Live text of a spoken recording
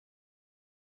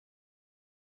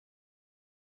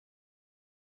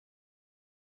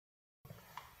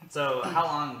So, how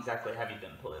long exactly have you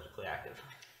been politically active?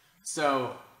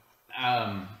 So,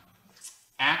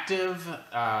 active,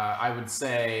 I would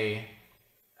say,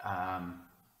 I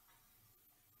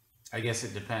guess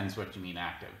it depends what you mean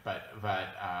active, but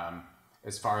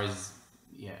as far as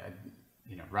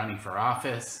running for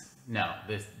office, no,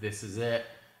 this is it.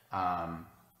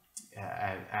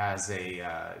 As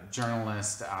a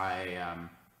journalist,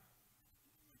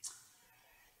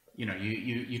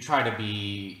 you try to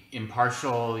be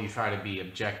impartial, you try to be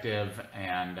objective,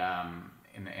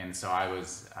 and so I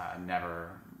was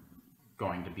never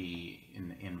going to be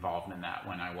involved in that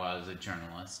when I was a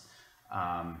journalist.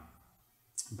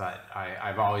 But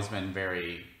I've always been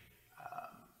very,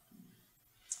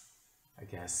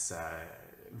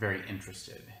 very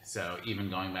interested. So even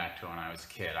going back to when I was a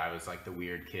kid, I was like the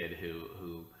weird kid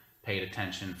who paid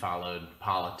attention, followed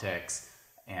politics,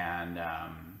 and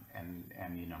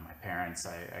my parents,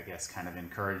 I guess, kind of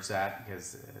encouraged that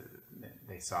because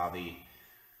they saw the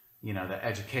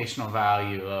educational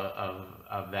value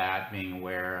of that, being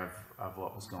aware of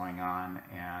what was going on,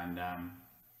 and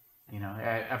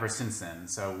ever since then.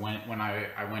 So when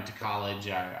I went to college,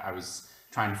 I was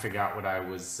trying to figure out what I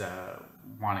was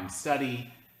wanting to study,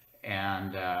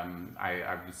 and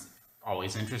I was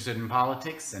always interested in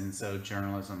politics, and so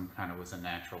journalism kind of was a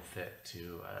natural fit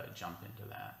to jump into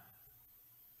that.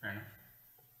 Fair enough.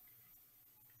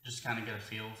 Just kind of get a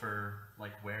feel for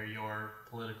like where your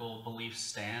political beliefs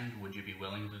stand. Would you be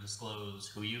willing to disclose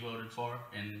who you voted for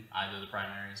in either the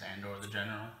primaries and or the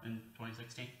general in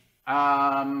 2016?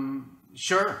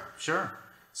 Sure.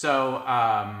 So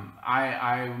I'm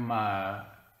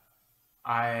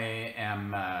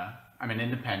an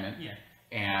independent. Yeah.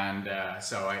 And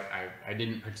so I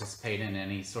didn't participate in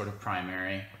any sort of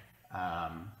primary,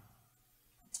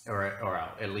 or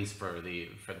at least for the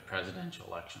presidential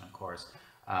election, of course.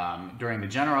 During the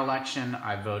general election,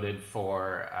 I voted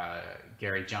for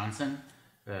Gary Johnson,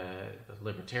 the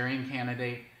Libertarian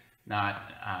candidate.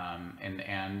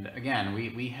 And again,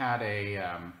 we had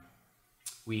a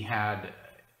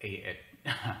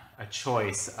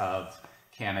choice of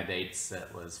candidates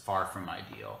that was far from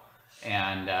ideal,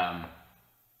 and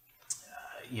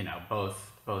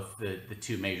both the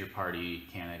two major party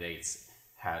candidates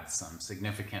had some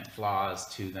significant flaws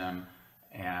to them,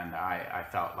 and I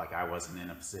felt like I wasn't in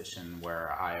a position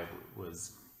where I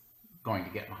was going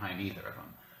to get behind either of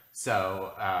them.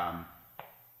 So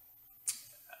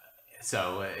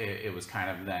it was kind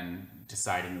of then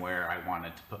deciding where I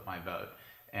wanted to put my vote.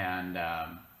 And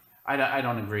I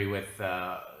don't agree with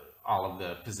all of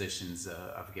the positions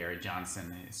of Gary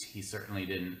Johnson. He certainly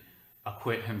didn't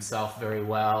acquit himself very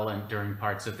well and during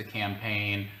parts of the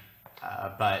campaign,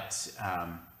 but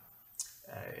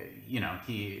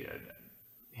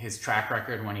his track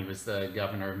record when he was the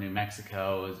governor of New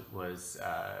Mexico was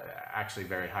actually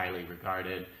very highly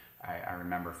regarded. I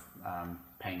remember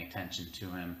paying attention to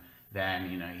him then.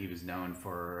 He was known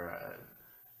for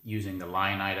using the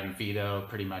line item veto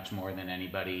pretty much more than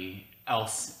anybody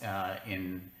else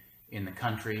in the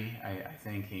country. I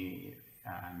think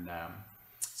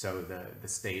so the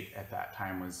state at that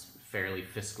time was fairly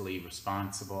fiscally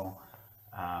responsible.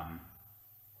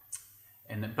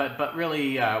 But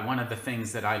really, one of the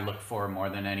things that I look for more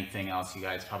than anything else, you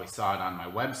guys probably saw it on my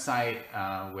website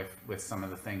with some of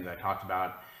the things I talked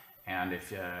about. And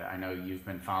if I know you've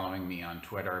been following me on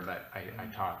Twitter, but I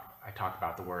talk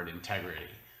about the word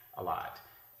integrity a lot.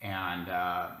 And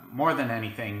more than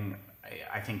anything,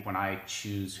 I think when I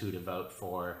choose who to vote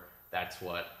for, that's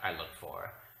what I look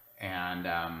for. And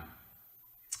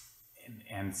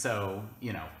so,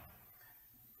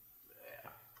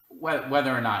 whether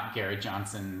or not Gary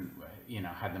Johnson,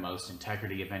 had the most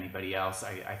integrity of anybody else,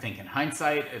 I think in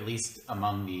hindsight, at least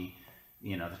among the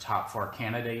top four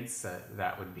candidates,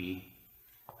 that would be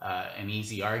an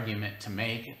easy argument to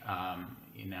make,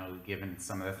 given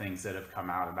some of the things that have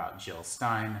come out about Jill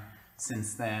Stein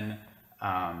since then.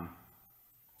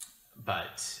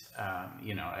 That's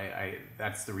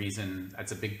the reason,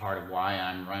 that's a big part of why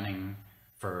I'm running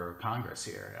for Congress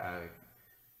here.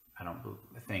 I don't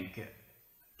think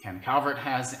Ken Calvert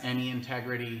has any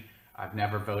integrity. I've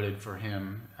never voted for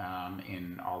him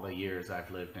in all the years I've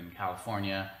lived in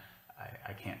California.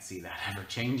 I can't see that ever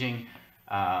changing,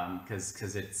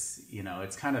 because it's,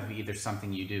 it's kind of either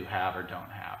something you do have or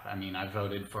don't have. I mean, I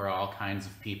voted for all kinds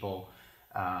of people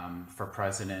for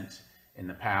president in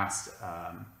the past.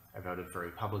 I voted for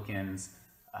Republicans,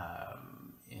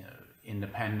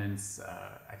 independents.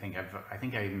 I think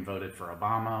I even voted for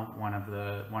Obama one of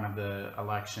the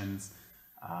elections.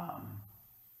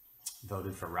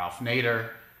 Voted for Ralph Nader.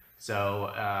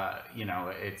 So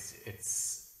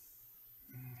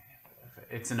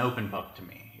it's an open book to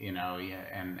me, you know, yeah,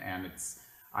 and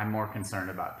I'm more concerned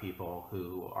about people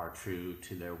who are true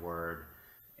to their word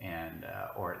and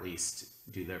or at least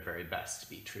do their very best to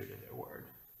be true to their word.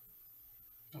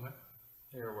 Okay.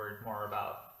 Your word more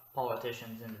about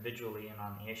politicians individually and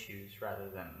on the issues rather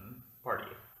than party.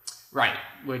 Right,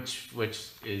 which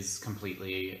is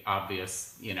completely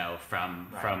obvious, you know,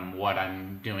 from what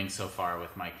I'm doing so far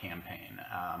with my campaign.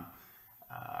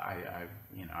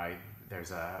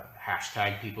 There's a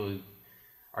hashtag people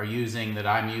are using that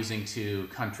I'm using to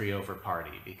country over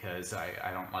party, because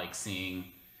I don't like seeing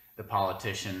the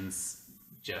politicians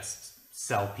just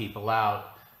sell people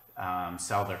out,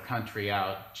 sell their country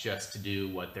out just to do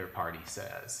what their party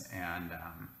says. And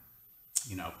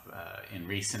in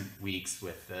recent weeks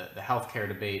with the healthcare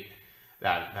debate,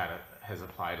 that has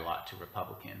applied a lot to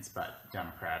Republicans, but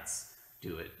Democrats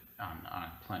do it on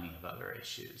plenty of other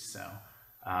issues. So,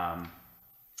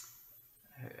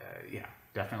 yeah,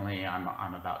 definitely,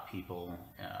 I'm about people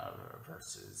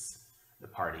versus the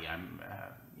party.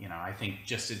 I think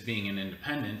just as being an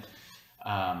independent,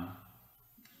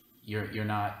 you're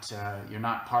not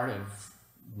part of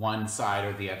one side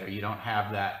or the other. You don't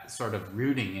have that sort of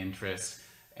rooting interest,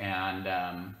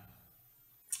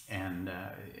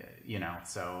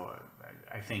 so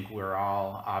I think we're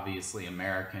all obviously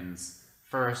Americans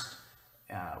first.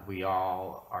 We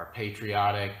all are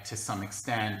patriotic to some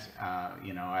extent.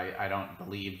 I don't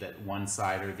believe that one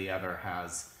side or the other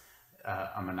has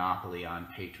a monopoly on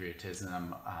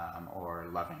patriotism or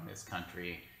loving this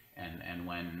country. And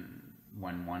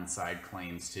when one side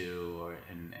claims to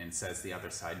and says the other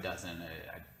side doesn't,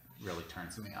 it really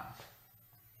turns me off.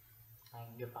 I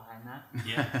can get behind that.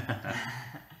 Yeah.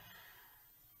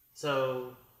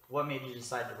 So, what made you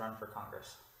decide to run for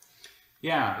Congress?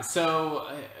 Yeah, so,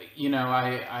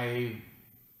 I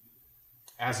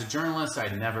as a journalist,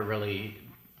 I'd never really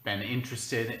been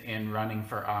interested in running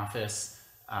for office.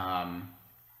 And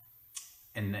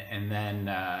then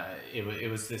it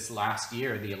was this last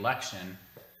year, the election,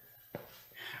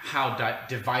 how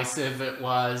divisive it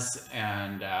was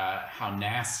and how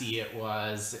nasty it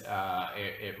was.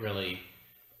 It really,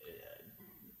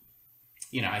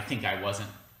 I think I wasn't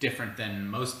different than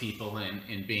most people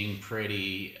in being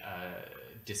pretty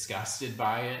disgusted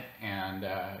by it, and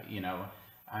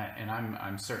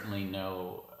I'm certainly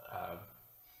no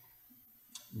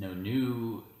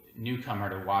newcomer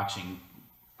to watching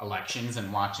elections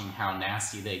and watching how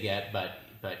nasty they get, but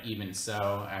even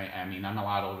so, I'm a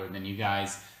lot older than you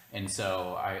guys, and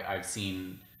so I've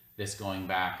seen this going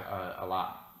back a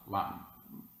lot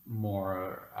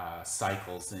more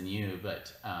cycles than you,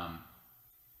 but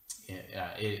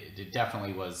it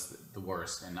definitely was the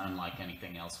worst and unlike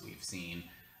anything else we've seen,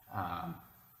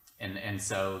 and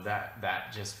so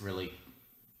that just really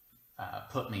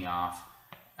put me off.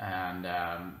 And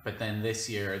but then this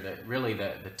year,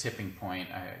 the tipping point,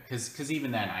 because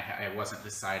even then I wasn't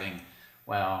deciding,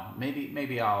 well,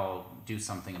 maybe I'll do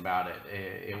something about it.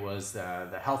 It was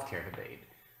the healthcare debate.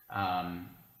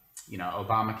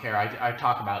 Obamacare. I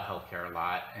talk about healthcare a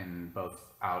lot, and both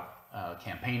out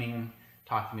campaigning,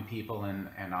 talking to people,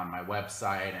 and on my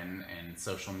website and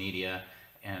social media,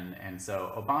 and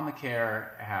so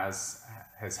Obamacare has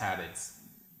had its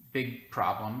big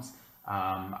problems.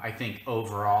 I think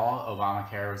overall,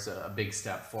 Obamacare was a big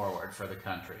step forward for the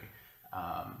country.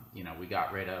 We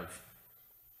got rid of,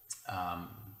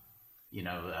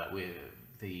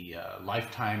 the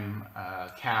lifetime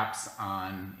caps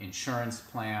on insurance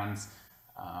plans.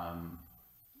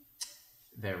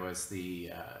 There was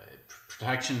the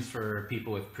protections for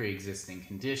people with pre-existing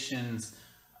conditions.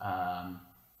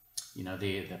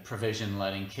 The provision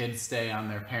letting kids stay on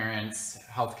their parents'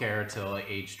 healthcare till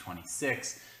age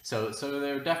 26. So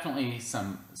there are definitely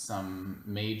some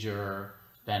major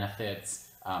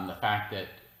benefits. The fact that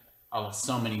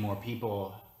so many more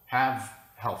people have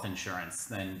health insurance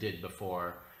than did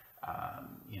before.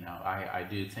 I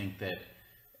do think that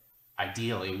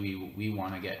ideally we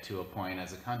want to get to a point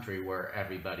as a country where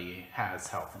everybody has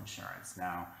health insurance.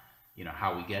 Now,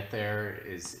 how we get there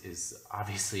is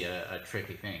obviously a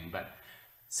tricky thing, but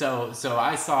so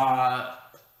I saw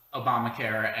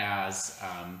Obamacare as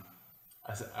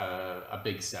a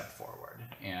big step forward,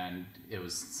 and it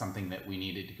was something that we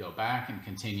needed to go back and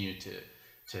continue to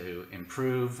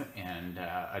improve and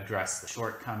address the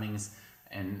shortcomings.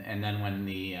 And then when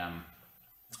the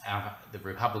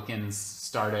Republicans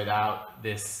started out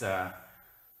this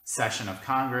session of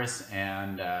Congress,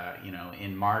 and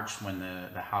in March, when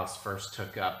the House first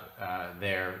took up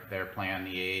their plan,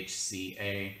 the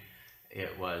AHCA,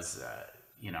 it was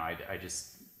I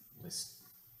just was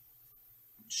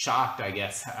shocked, I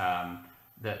guess,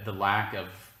 the lack of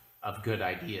of good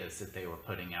ideas that they were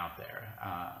putting out there.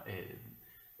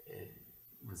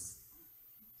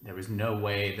 There was no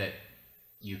way that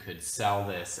you could sell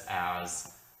this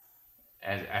as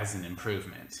an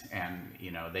improvement. And,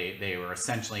 you know, they were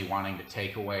essentially wanting to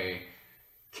take away,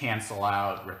 cancel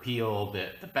out, repeal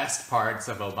the best parts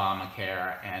of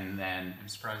Obamacare, and then... I'm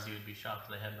surprised you would be shocked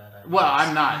they had that idea. Well,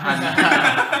 I'm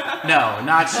not no,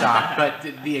 not shocked,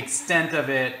 but the extent of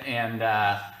it,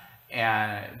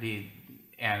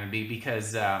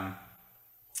 because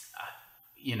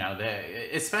you know,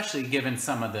 especially given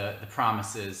some of the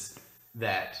promises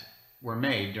that were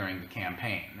made during the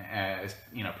campaign, as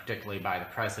you know, particularly by the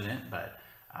president, but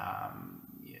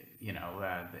you know,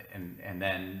 and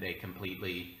then they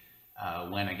completely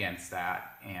went against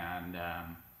that, and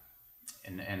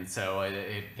so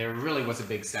there really was a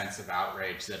big sense of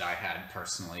outrage that I had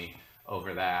personally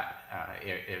over that.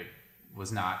 It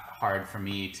was not hard for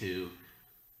me to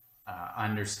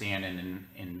understand and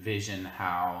envision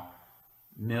how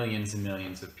millions and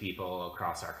millions of people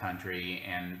across our country,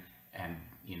 and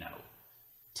you know,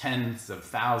 tens of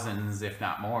thousands, if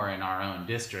not more, in our own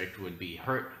district would be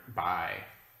hurt by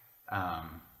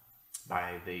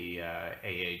the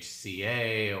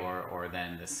AHCA or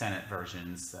then the Senate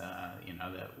versions, you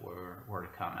know, that were to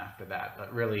come after that.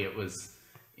 But really, it was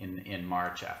in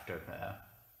March, after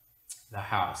the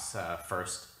House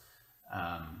first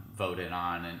voted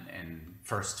on and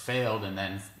first failed, and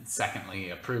then secondly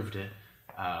approved it,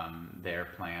 their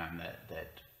plan,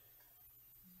 that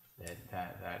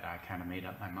I kind of made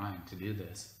up my mind to do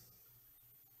this.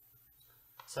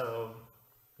 So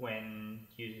when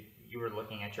you were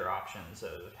looking at your options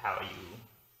of how you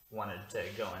wanted to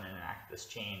go in and enact this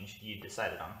change, you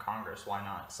decided on Congress. Why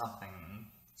not something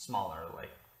smaller,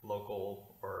 like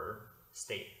local or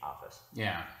state office?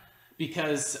 Yeah,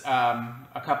 because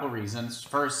a couple reasons.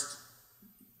 First,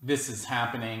 this is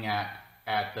happening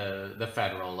at the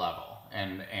federal level,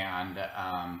 and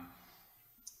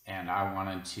I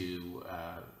wanted to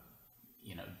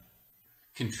you know,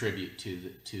 contribute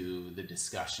to the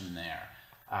discussion there.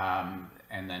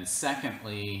 And then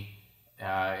secondly,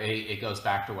 it goes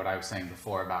back to what I was saying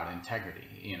before about integrity,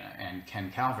 you know, and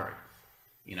Ken Calvert.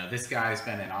 You know, this guy's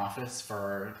been in office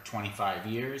for 25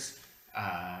 years,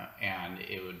 and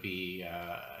it would be,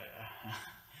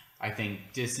 I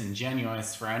think,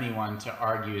 disingenuous for anyone to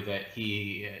argue that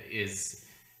he is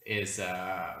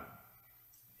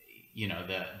you know,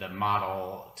 the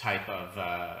model type of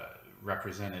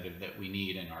representative that we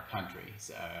need in our country,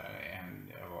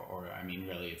 or I mean,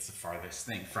 really, it's the farthest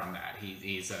thing from that.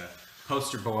 He's a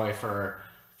poster boy for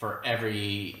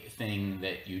everything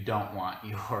that you don't want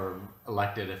your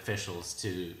elected officials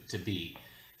to be.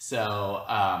 So,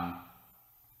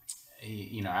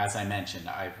 you know, as I mentioned,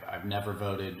 I've never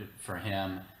voted for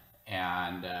him,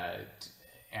 and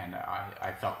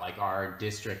I felt like our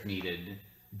district needed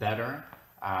better.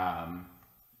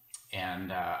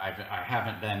 And I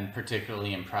haven't been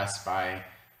particularly impressed by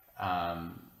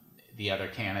the other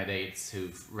candidates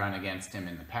who've run against him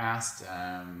in the past,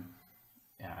 and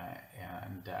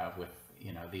with,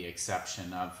 you know, the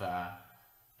exception of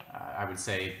I would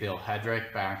say Bill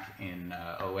Hedrick back in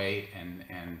 2008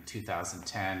 and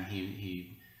 2010.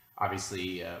 He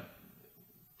obviously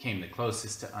came the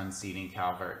closest to unseating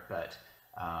Calvert, but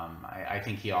I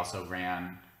think he also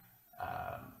ran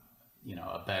you know,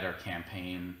 a better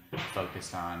campaign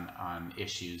focused on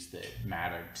issues that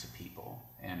mattered to people,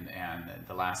 and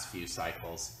the last few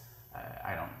cycles,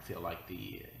 I don't feel like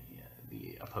the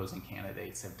opposing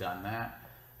candidates have done that.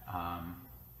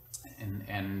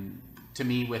 And to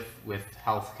me, with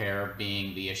healthcare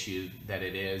being the issue that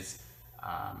it is,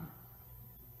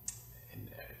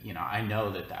 you know, I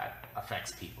know that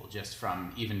affects people just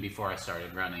from even before I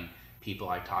started running. People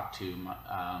I talked to,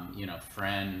 you know,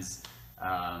 friends,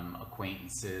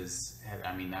 acquaintances.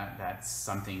 I mean, that's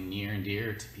something near and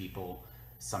dear to people,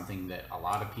 something that a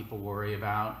lot of people worry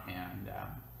about, and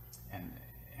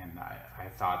I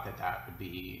thought that would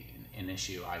be an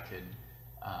issue I could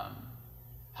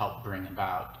help bring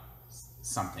about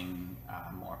something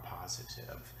more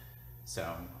positive. So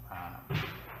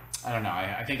I don't know.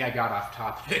 I think I got off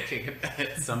topic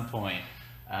at some point,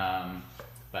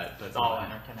 but it's all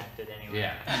interconnected anyway.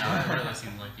 Yeah. No, it really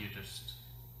seems like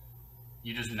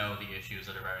you just know the issues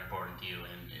that are very important to you,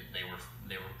 and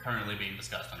they were currently being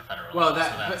discussed on a federal level.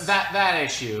 Well, that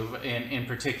issue in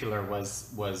particular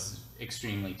was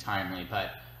extremely timely,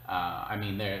 but I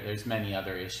mean, there's many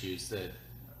other issues that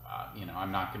you know,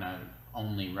 I'm not going to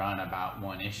only run about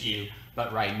one issue,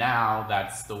 but right now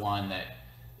that's the one that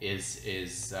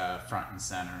is front and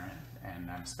center, and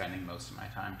I'm spending most of my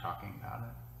time talking about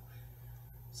it.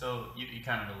 So you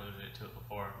kind of alluded to it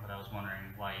before, but I was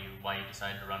wondering why you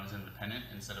decided to run as independent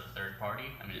instead of a third party.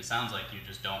 I mean, it sounds like you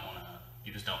just don't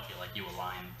feel like you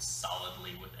align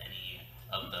solidly with any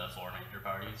of the four major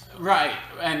parties. So. Right,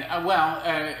 and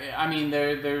I mean,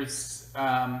 there's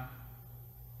a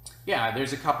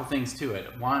couple things to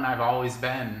it. One, I've always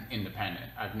been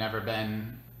independent. I've never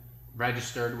been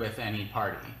registered with any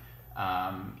party.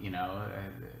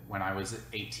 When I was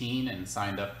 18 and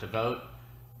signed up to vote,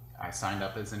 I signed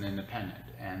up as an independent.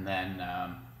 And then,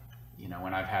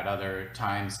 when I've had other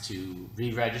times to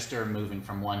re-register, moving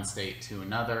from one state to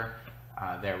another,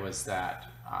 there was that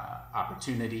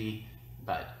opportunity.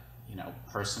 But,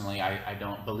 personally, I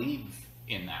don't believe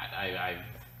in that.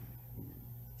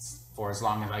 For as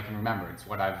long as I can remember, it's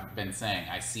what I've been saying.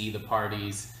 I see the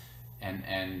parties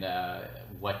and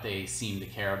what they seem to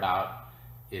care about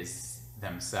is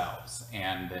themselves.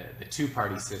 And the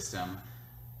two-party system,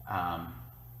 I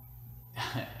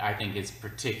think, is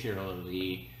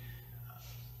particularly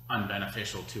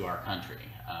unbeneficial to our country.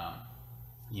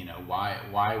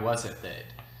 Why was it that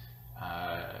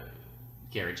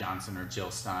Gary Johnson or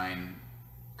Jill Stein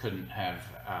couldn't have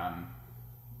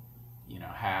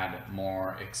had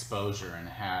more exposure and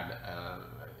had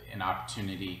an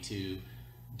opportunity to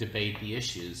debate the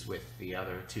issues with the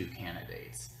other two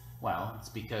candidates? Well, it's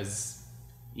because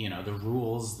the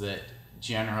rules that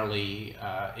generally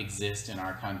exist in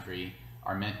our country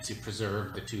are meant to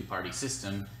preserve the two-party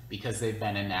system because they've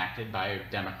been enacted by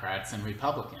Democrats and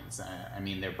Republicans. I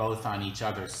mean, they're both on each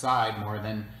other's side more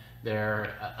than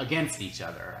they're against each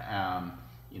other.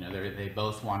 They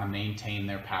both want to maintain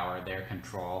their power, their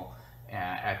control,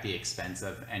 at the expense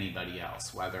of anybody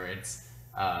else, whether it's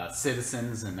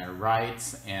citizens and their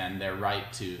rights and their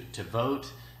right to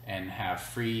vote and have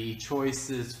free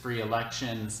choices, free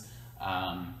elections,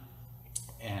 and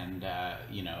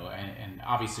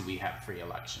obviously we have free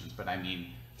elections, but I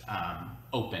mean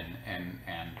open and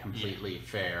completely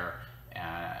fair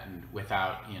and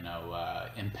without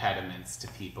impediments to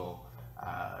people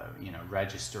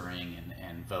registering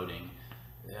and voting.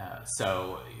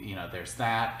 So there's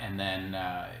that, and then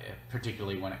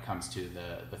particularly when it comes to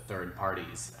the third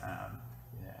parties,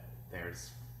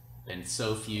 there's been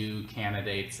so few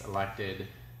candidates elected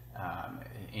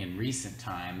in recent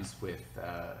times with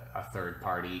a third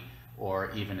party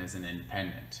or even as an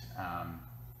independent.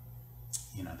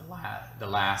 The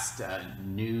last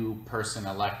new person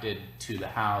elected to the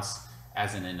House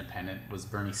as an independent was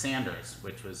Bernie Sanders,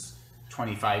 which was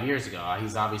 25 years ago.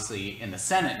 He's obviously in the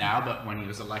Senate now, but when he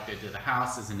was elected to the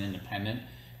House as an independent,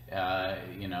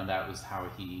 that was how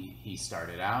he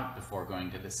started out before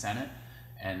going to the Senate.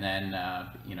 And then,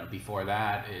 before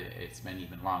that, it's been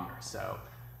even longer. So,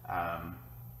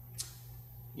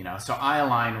 so I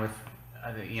align with,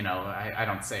 I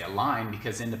don't say align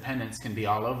because independents can be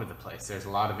all over the place. There's a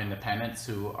lot of independents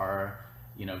who are,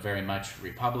 very much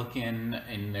Republican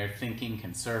in their thinking,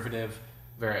 conservative,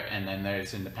 and then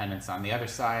there's independents on the other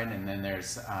side, and then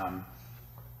there's,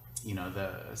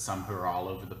 some who are all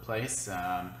over the place.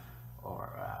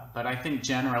 But I think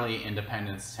generally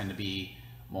independents tend to be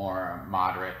more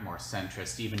moderate, more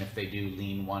centrist. Even if they do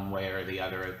lean one way or the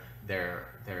other,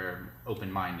 they're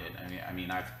open-minded. I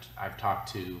mean, I've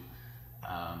talked to,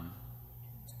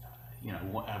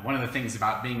 one of the things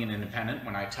about being an independent,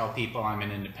 when I tell people I'm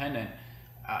an independent,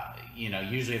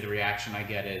 usually the reaction I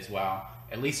get is, well,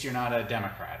 at least you're not a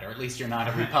Democrat, or at least you're not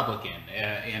a Republican.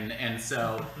 And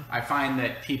so I find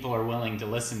that people are willing to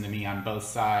listen to me on both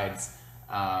sides,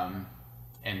 and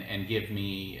give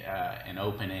me an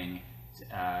opening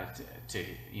to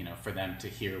for them to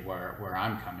hear where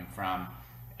I'm coming from,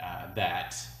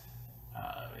 that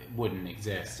wouldn't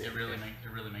exist. It really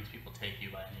makes people take you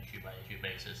by an issue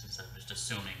basis instead of just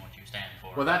assuming what you stand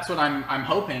for. Well, that's what I'm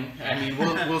hoping. I mean,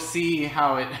 we'll see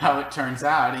how it turns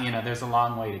out. There's a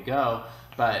long way to go,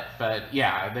 but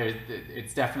yeah,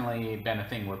 it's definitely been a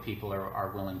thing where people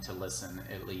are willing to listen,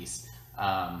 at least.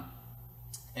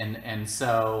 And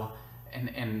so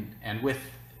with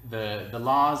the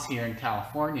laws here in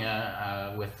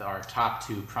California, with our top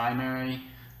two primary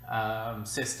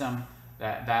system,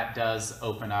 that does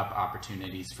open up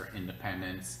opportunities for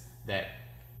independents that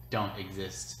don't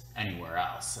exist anywhere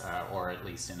else, or at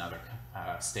least in other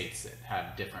states that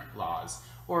have different laws,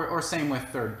 or same with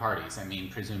third parties. I mean,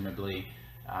 presumably,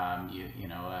 a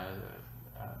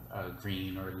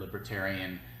green or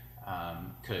libertarian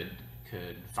could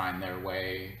find their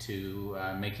way to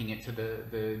making it to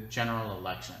the general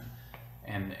election.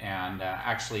 And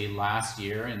actually last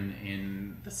year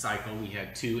in the cycle, we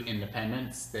had two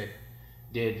independents that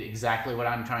did exactly what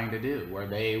I'm trying to do, where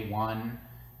they won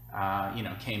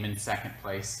came in second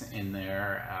place in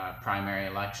their primary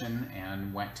election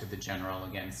and went to the general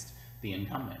against the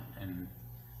incumbent, and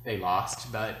they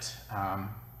lost. But I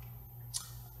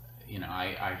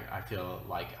feel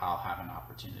like I'll have an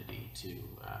opportunity to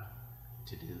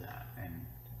do that and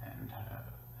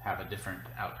have a different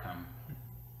outcome.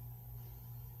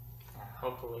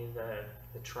 Hopefully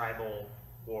the tribal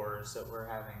wars that we're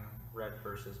having, red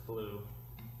versus blue,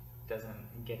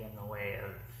 doesn't get in the way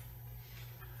of.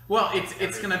 Well,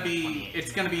 it's gonna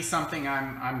be something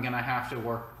I'm gonna have to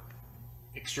work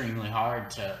extremely hard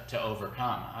to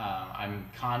overcome. I'm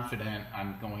confident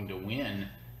I'm going to win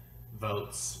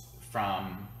votes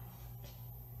from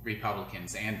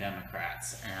Republicans and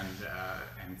Democrats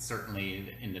and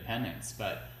certainly independents,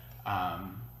 but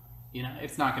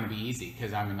it's not going to be easy,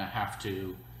 because I'm going to have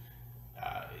to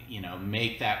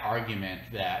make that argument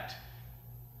that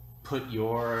put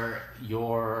your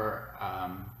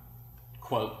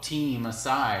quote team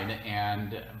aside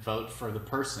and vote for the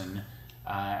person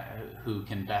who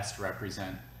can best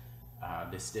represent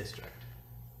this district.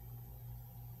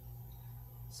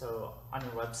 So on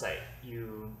your website,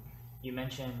 you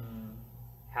mention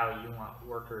how you want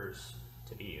workers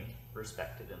to be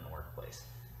respected in the workplace.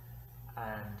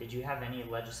 Did you have any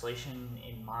legislation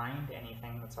in mind,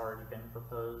 anything that's already been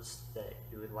proposed that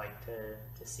you would like to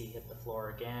see hit the floor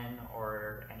again,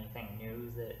 or anything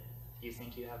new that you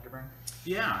think you have to bring?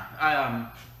 Yeah,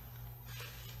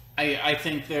 I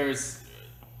think there's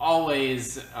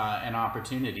always an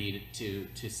opportunity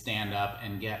to stand up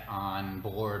and get on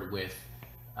board with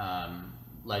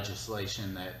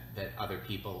legislation that other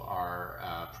people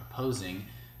are proposing.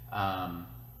 As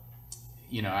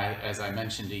I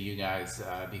mentioned to you guys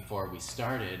before we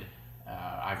started,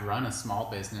 I've run a small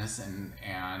business, and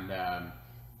I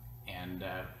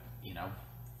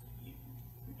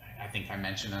think I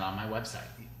mentioned it on my website.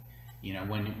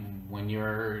 When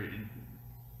you're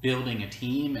building a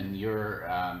team and you're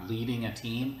leading a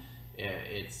team,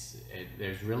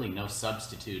 there's really no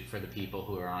substitute for the people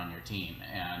who are on your team,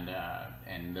 and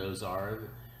those are,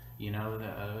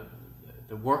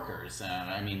 the workers.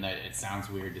 I mean, that it sounds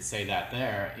weird to say that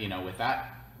there, with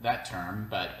that term,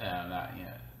 but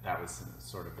that was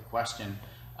sort of the question.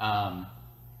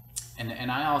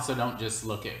 And I also don't just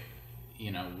look at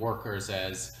workers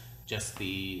as just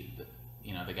the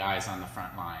guys on the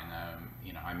front line.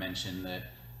 I mentioned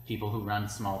that people who run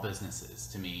small businesses,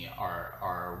 to me,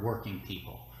 are working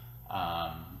people.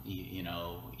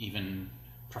 Even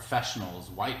professionals,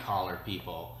 white collar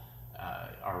people,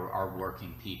 are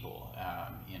working people.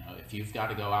 If you've got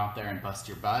to go out there and bust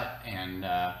your butt and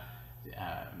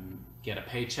get a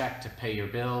paycheck to pay your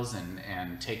bills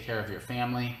and take care of your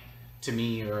family, to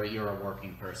me, you're a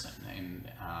working person.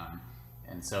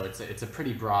 And so it's a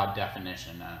pretty broad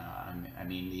definition. I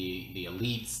mean, the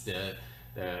elites, the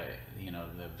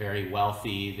very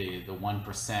wealthy, the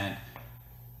 1%.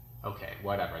 Okay,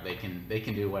 whatever, they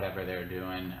can do whatever they're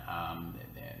doing.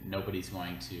 Nobody's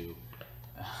going to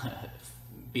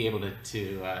be able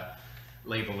to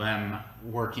label them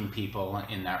working people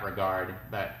in that regard.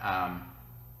 But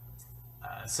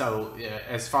so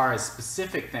as far as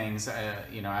specific things,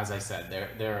 as I said,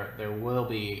 there will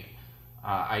be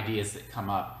ideas that come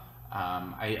up.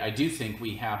 I do think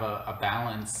we have a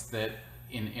balance that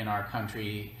in our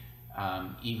country,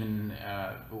 even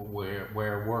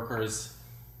where workers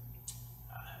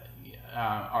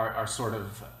are sort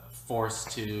of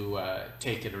forced to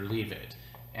take it or leave it.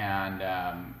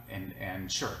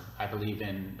 And sure, I believe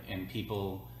in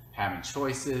people having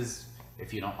choices.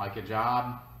 If you don't like a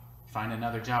job, find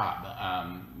another job.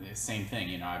 Same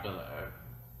thing,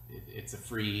 it's a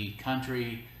free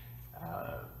country.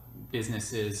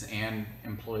 Businesses and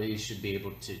employees should be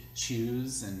able to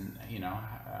choose and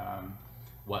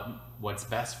what's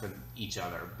best for each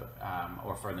other,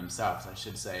 or for themselves, I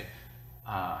should say.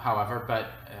 However, but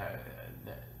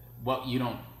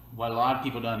what a lot of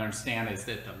people don't understand is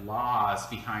that the laws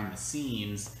behind the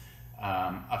scenes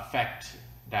affect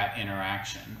that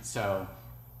interaction. So,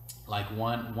 like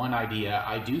one idea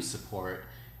I do support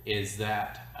is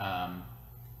that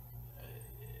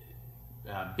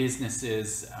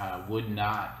businesses would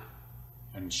not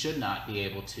and should not be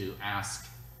able to ask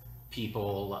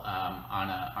people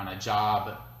on a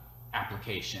job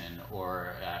application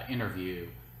or interview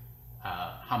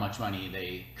how much money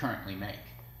they currently make.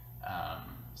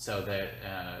 So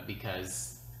that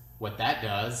because what that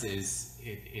does is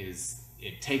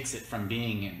it takes it from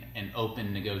being an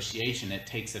open negotiation. It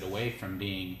takes it away from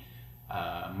being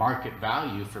market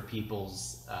value for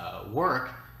people's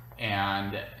work,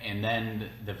 and then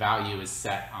the value is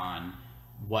set on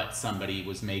what somebody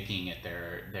was making at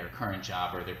their current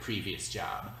job or their previous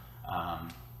job.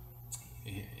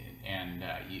 And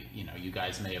you know, you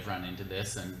guys may have run into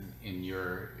this in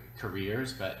your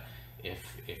careers, but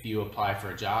if you apply for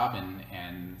a job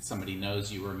and somebody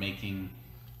knows you were making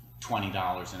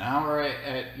 $20 an hour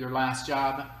at your last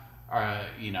job,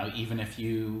 you know, even if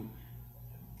you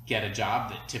get a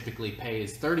job that typically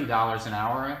pays $30 an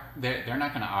hour, they're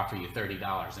not going to offer you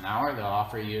 $30 an hour. They'll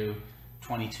offer you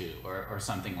 22 or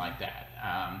something like that.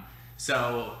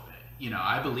 So, you know,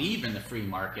 I believe in the free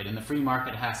market, and the free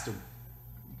market has to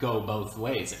go both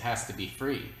ways. It has to be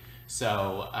free.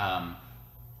 So,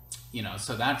 you know,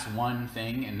 so that's one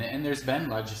thing. And there's been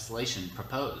legislation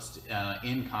proposed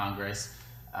in Congress.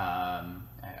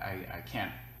 I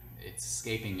can't, it's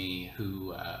escaping me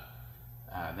who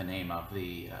the name of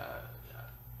the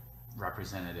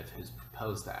representative who's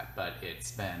proposed that, but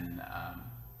it's been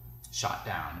shot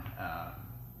down.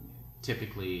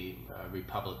 Typically,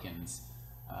 Republicans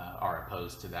are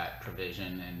opposed to that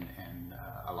provision, and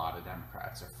a lot of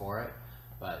Democrats are for it,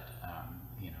 but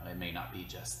you know, it may not be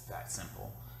just that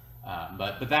simple.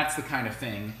 But that's the kind of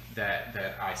thing that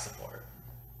I support.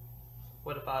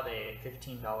 What about a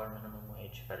 $15 minimum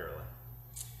wage federally?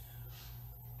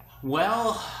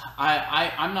 Well,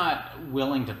 I'm not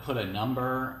willing to put a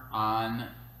number on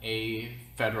a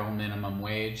federal minimum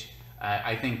wage.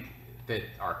 I think that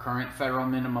our current federal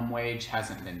minimum wage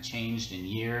hasn't been changed in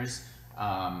years.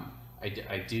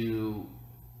 I do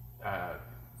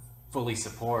fully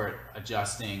support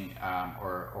adjusting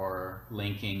or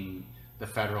linking the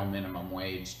federal minimum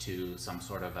wage to some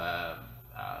sort of a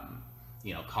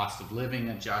you know, cost of living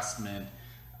adjustment,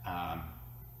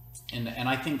 and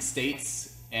I think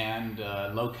states and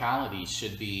localities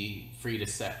should be free to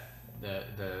set the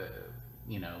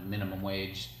you know, minimum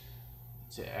wage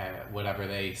to whatever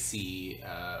they see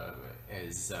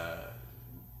as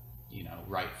you know,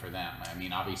 right for them. I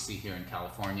mean, obviously here in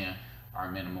California, our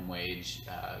minimum wage,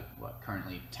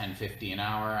 currently $10.50 an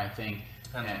hour, I think.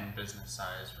 Depends on business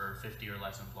size. For 50 or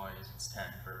less employees, it's 10.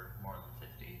 For more than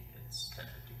 50, it's 10.50.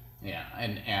 Yeah,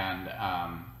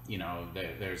 and you know,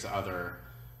 there's other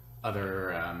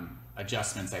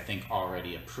adjustments, I think,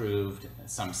 already approved.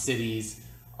 Some cities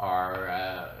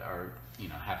are you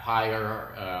know, have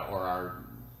higher or are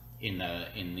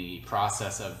in the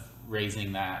process of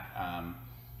raising that.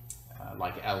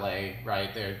 Like LA,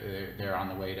 right? They're on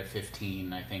the way to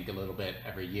 15, I think, a little bit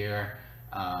every year.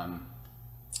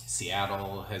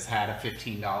 Seattle has had a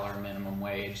 $15 minimum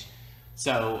wage.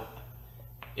 So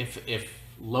if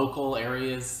local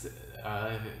areas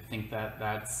think that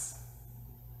that's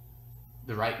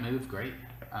the right move, great.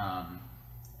 And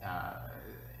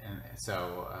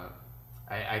so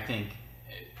I think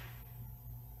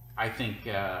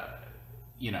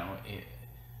you know,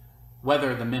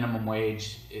 whether the minimum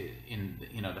wage in,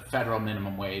 you know, the federal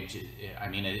minimum wage, I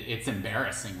mean, it's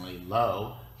embarrassingly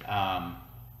low.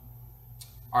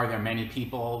 Are there many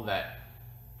people that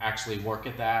actually work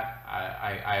at that?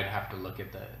 I'd have to look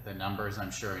at the numbers.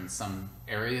 I'm sure in some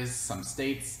areas, some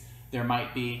states, there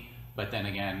might be, but then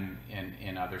again,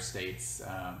 in other states,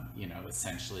 you know,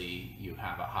 essentially you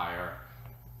have a higher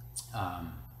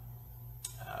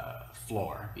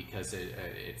floor because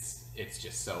it's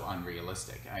just so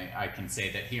unrealistic. I can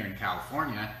say that here in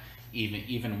California,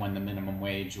 even when the minimum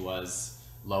wage was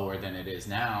lower than it is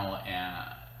now,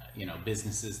 you know,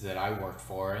 businesses that I work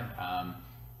for,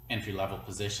 entry-level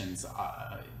positions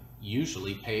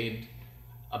usually paid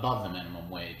above the minimum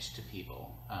wage to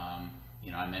people.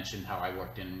 You know, I mentioned how I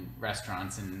worked in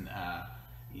restaurants and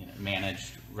you know,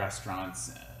 managed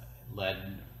restaurants,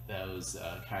 led those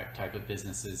type of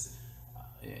businesses.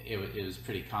 It was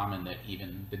pretty common that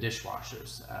even the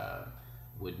dishwashers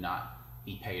would not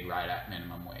be paid right at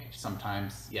minimum wage.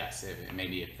 Sometimes, yes,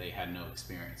 maybe if they had no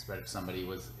experience, but if somebody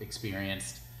was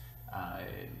experienced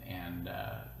and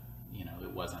you know,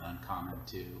 it wasn't uncommon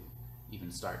to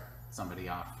even start somebody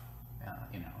off,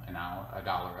 you know, $1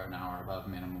 an hour above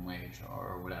minimum wage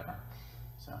or whatever.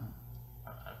 So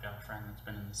I've got a friend that's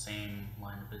been in the same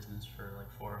line of business for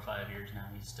like 4 or 5 years now.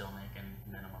 He's still making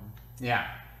minimum. yeah,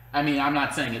 I mean, I'm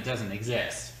not saying it doesn't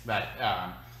exist, but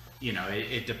you know,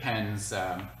 it depends.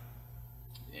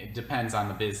 It depends on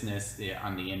the business,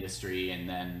 on the industry,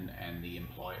 and the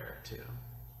employer too.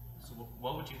 So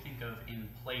what would you think of in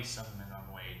place of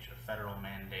minimum wage, a federal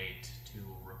mandate to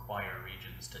require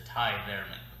regions to tie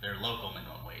their local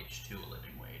minimum wage to a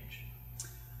living wage?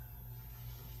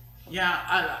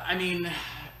 Yeah, I mean,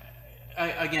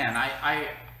 again,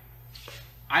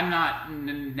 I'm not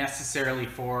necessarily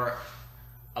for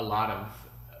a lot of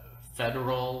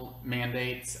federal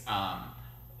mandates.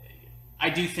 I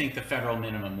do think the federal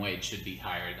minimum wage should be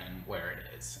higher than where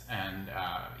it is, and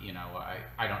you know,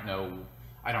 I don't know.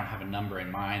 I don't have a number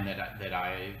in mind that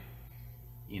I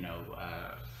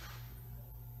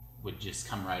would just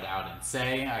come right out and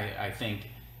say. I think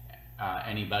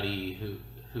anybody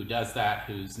who does that,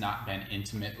 who's not been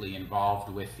intimately involved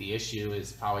with the issue,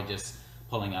 is probably just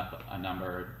pulling up a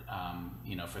number,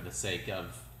 for the sake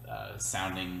of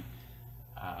sounding,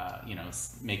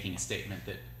 making a statement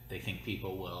that they think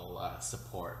people will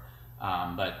support.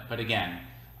 But again,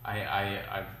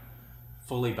 I'm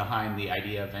fully behind the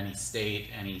idea of any state,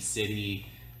 any city,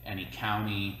 any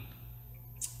county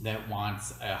that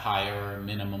wants a higher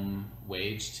minimum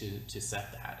wage to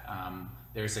set that.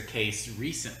 There's a case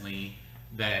recently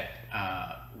that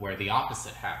where the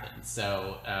opposite happened.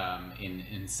 So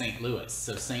in St. Louis.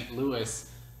 So St.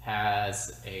 Louis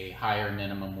has a higher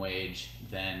minimum wage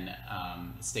than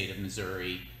the state of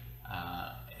Missouri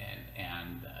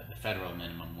and the federal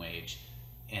minimum wage.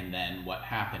 And then what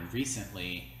happened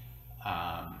recently,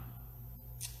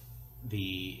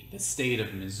 the state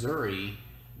of Missouri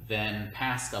then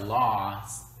passed a law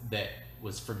that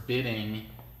was forbidding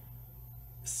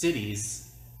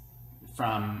cities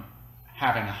from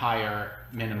having a higher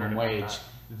minimum wage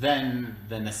than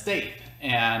the state.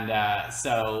 And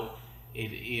so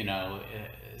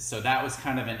so that was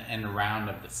kind of an end around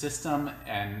of the system,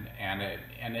 and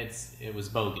it was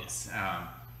bogus. I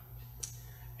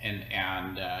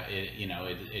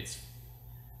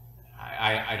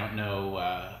don't know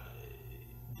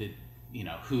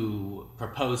who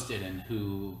proposed it and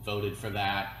who voted for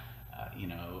that,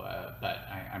 but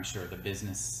I'm sure the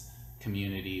business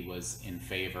community was in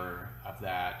favor of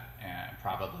that and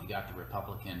probably got the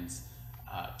Republicans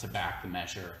to back the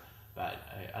measure. But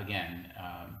again,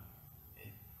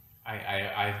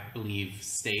 I believe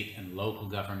state and local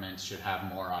governments should have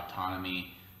more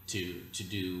autonomy to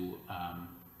do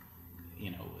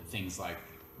things like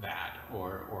that,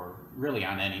 or really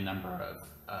on any number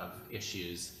of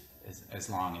issues, as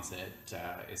long as it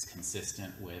is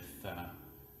consistent with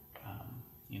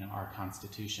our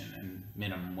Constitution, and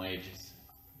minimum wage is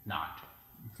not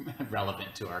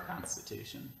relevant to our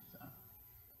Constitution.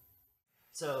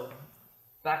 So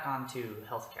back onto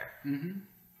healthcare. Mm-hmm.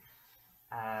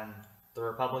 The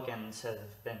Republicans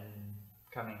have been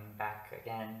coming back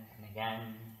again and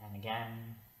again and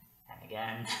again and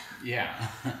again. Yeah.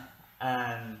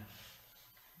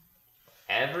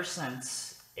 Ever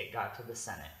since it got to the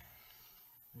Senate,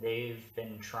 they've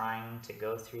been trying to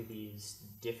go through these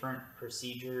different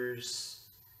procedures,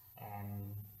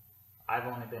 and I've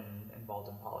only been involved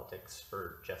in politics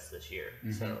for just this year,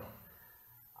 mm-hmm. so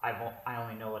I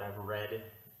only know what I've read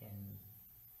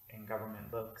in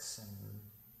government books and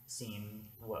seen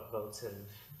what votes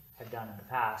have done in the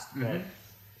past, mm-hmm. but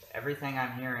everything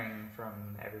I'm hearing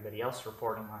from everybody else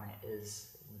reporting on it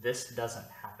is this doesn't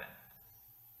happen.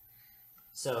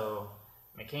 So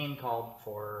McCain called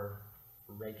for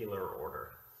regular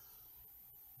order,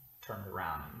 turned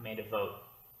around, made a vote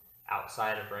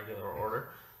outside of regular order.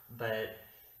 But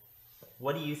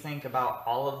what do you think about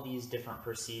all of these different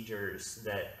procedures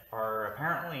that are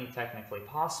apparently technically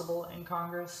possible in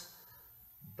Congress,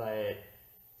 but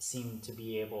seem to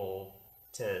be able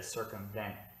to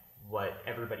circumvent what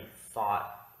everybody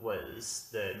thought was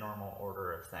the normal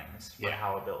order of things for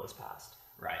how a bill is passed?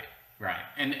 Right.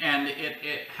 And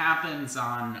it happens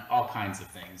on all kinds of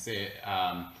things.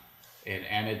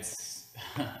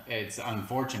 It's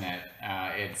unfortunate.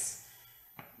 It's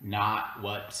not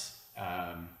what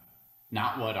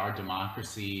our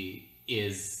democracy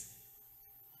is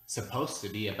supposed to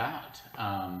be about.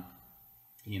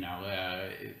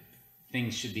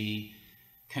 Things should be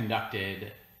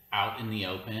conducted out in the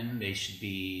open. They should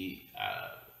be,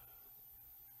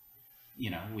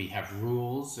 we have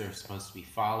rules. They're supposed to be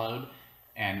followed.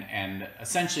 And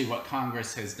essentially what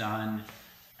Congress has done,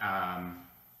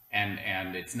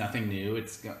 and it's nothing new.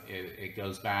 It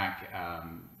goes back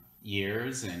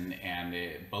years, and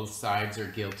both sides are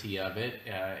guilty of it,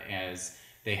 as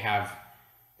they have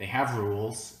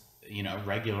rules,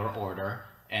 regular order,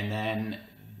 and then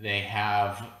they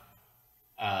have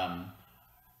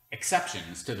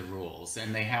exceptions to the rules,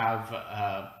 and they have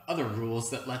other rules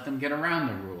that let them get around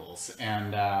the rules,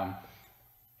 and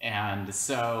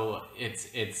so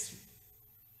it's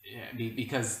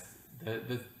because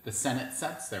the Senate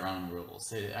sets their own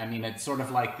rules. It's sort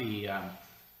of like the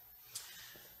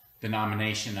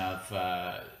nomination of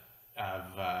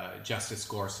Justice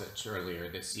Gorsuch earlier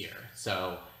this year.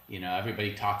 So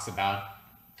everybody talked about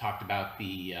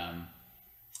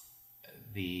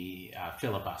the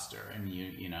filibuster, and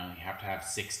you have to have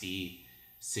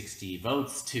 60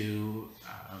 votes to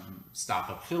stop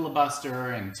a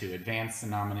filibuster and to advance the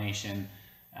nomination.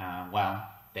 Well,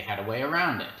 they had a way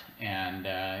around it, and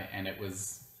it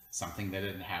was something that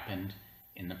had happened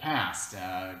in the past,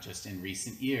 just in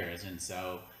recent years. And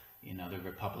so, you know, the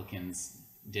Republicans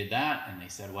did that, and they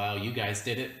said, well, you guys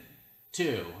did it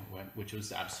too, which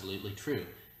was absolutely true.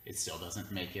 It still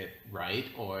doesn't make it right,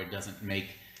 or it doesn't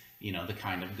make, you know, the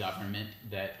kind of government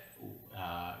that,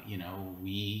 you know,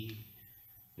 we,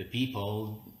 the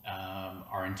people,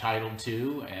 are entitled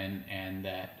to, and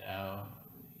that,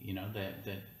 you know,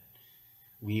 that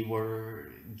we were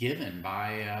given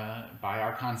by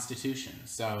our Constitution.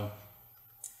 So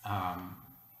I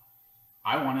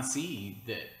want to see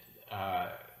that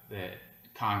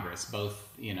Congress, both,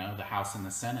 you know, the House and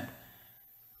the Senate,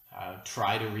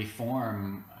 try to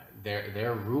reform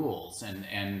their rules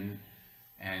and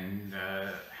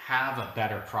have a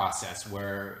better process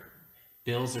where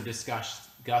bills are discussed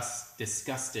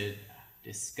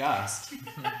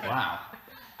wow,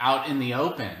 out in the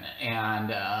open,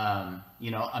 and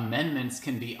you know, amendments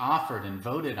can be offered and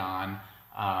voted on.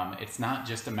 It's not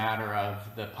just a matter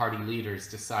of the party leaders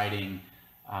deciding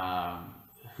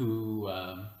who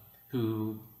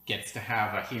gets to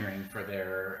have a hearing for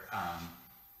their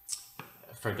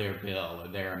bill or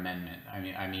their amendment.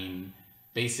 I mean,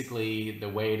 basically, the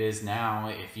way it is now,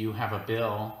 if you have a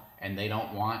bill and they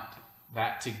don't want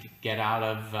that to get out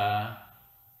of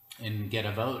and get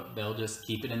a vote, they'll just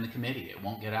keep it in the committee. It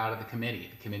won't get out of the committee.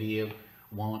 The committee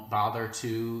won't bother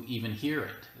to even hear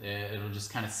it. It'll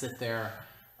just kind of sit there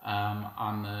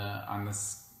on the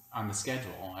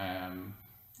schedule.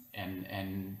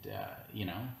 You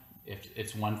know, if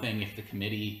it's one thing if the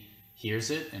committee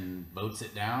hears it and votes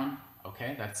it down,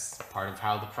 okay, that's part of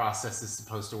how the process is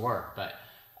supposed to work. But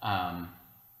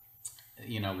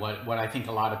you know, what I think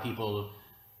a lot of people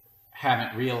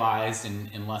haven't realized,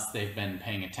 unless they've been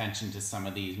paying attention to some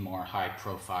of these more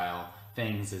high-profile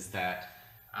things, is that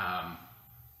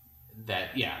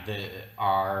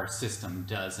our system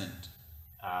doesn't,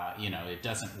 you know, it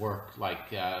doesn't work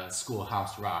like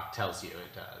Schoolhouse Rock tells you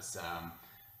it does.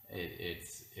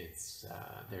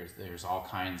 There's all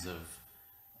kinds of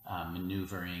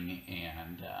maneuvering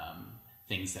and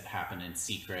things that happen in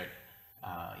secret.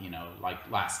 You know, like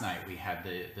last night we had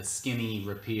the skinny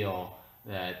repeal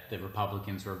that the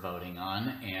Republicans were voting on,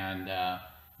 and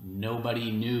nobody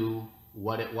knew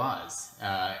what it was,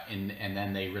 and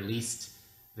then they released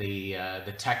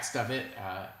the text of it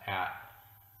at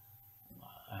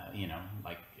you know,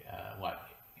 like what,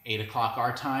 8 o'clock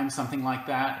our time, something like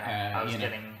that. Yeah, I was you know,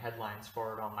 getting headlines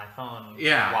for it on my phone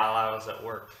Yeah. while I was at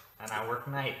work, and I work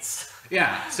nights.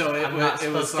 yeah, so I'm not it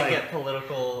supposed was to like, get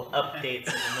political updates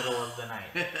in the middle of the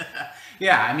night.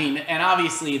 yeah, I mean, and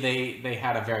obviously they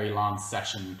had a very long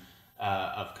session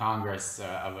of Congress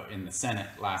in the Senate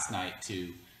last night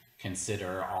to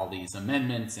consider all these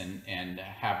amendments and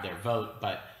have their vote,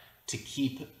 but to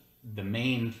keep the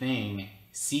main thing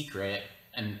secret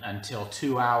until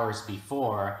 2 hours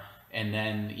before, and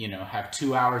then, you know, have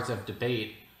 2 hours of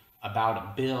debate about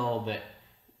a bill that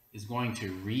is going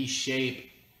to reshape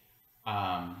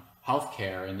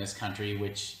healthcare in this country,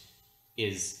 which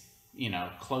is, you know,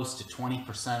 close to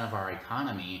 20% of our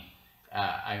economy.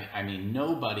 I mean,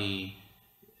 nobody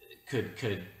could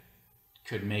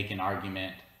make an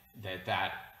argument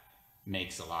that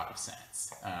makes a lot of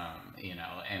sense. You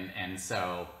know, and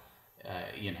so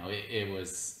you know, it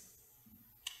was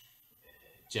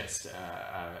just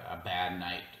a bad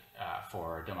night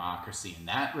for democracy in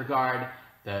that regard.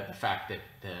 The fact that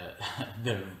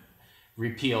the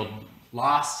repealed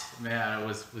lost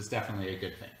was definitely a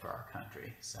good thing for our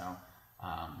country. So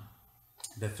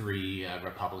the three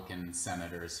Republican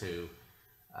senators who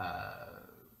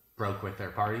broke with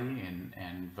their party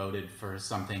and voted for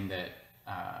something that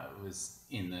was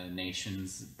in the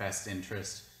nation's best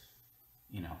interest,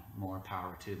 you know, more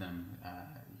power to them.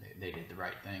 They did the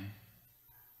right thing.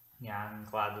 Yeah, I'm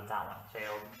glad that one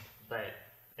failed, but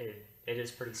it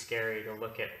is pretty scary to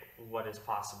look at what is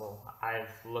possible. I've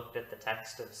looked at the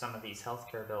text of some of these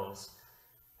healthcare bills,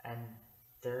 and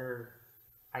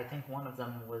I think one of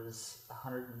them was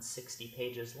 160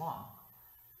 pages long.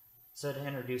 So to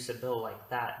introduce a bill like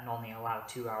that and only allow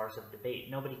 2 hours of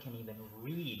debate, nobody can even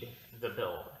read the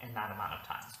bill in that amount of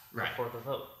time before the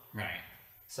vote. Right.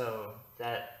 So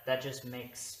that just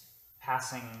makes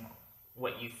passing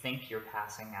what you think you're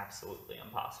passing absolutely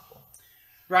impossible.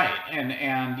 Right,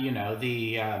 and you know,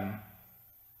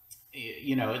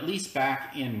 you know, at least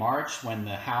back in March when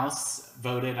the House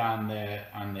voted on the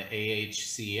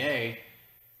AHCA,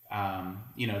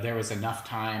 you know, there was enough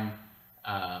time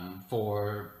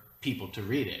for people to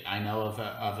read it. I know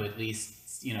of at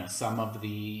least, you know, some of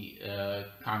the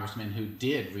congressmen who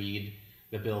did read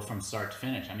the bill from start to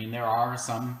finish. I mean, there are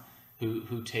some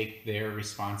who take their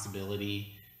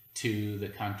responsibility to the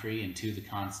country and to the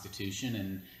Constitution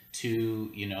and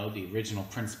to, you know, the original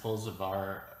principles of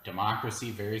our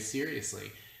democracy very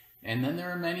seriously. And then there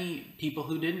are many people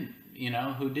who didn't, you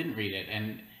know, who didn't read it,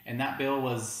 and that bill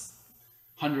was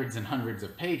hundreds and hundreds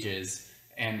of pages,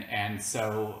 and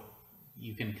so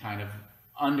you can kind of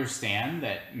understand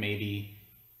that maybe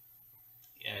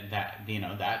that, you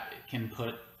know, that can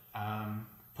put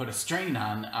a strain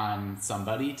on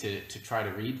somebody to try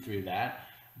to read through that.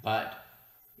 But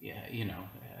yeah, you know,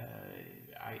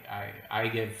 I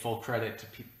give full credit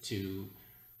to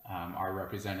our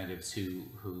representatives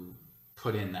who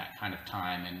put in that kind of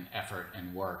time and effort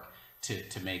and work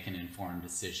to make an informed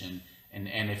decision.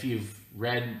 And if you've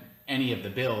read any of the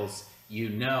bills, you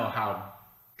know how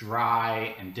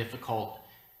dry and difficult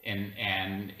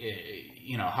and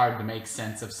you know, hard to make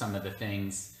sense of some of the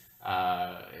things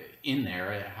in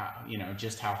there, how, you know,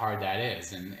 just how hard that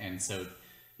is. And so,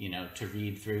 you know, to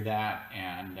read through that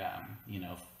and, you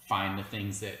know, find the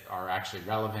things that are actually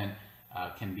relevant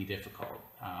can be difficult.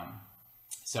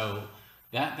 So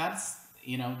that's,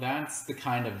 you know, that's the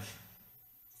kind of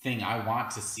thing I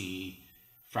want to see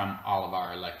from all of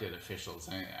our elected officials.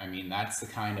 I mean, that's the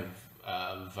kind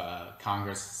of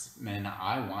congressman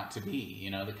I want to be,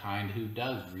 you know, the kind who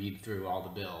does read through all the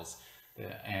bills,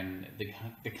 and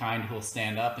the kind who will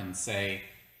stand up and say,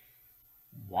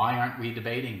 why aren't we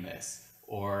debating this?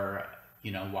 Or,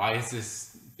 you know, why is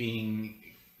this being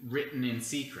written in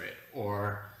secret?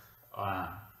 Or,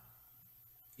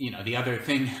 you know, the other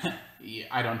thing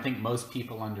I don't think most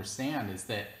people understand is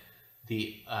that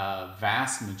the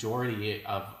vast majority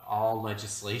of all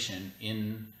legislation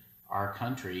in our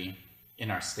country, in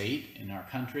our state, in our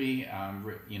country,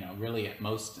 you know, really at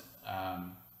most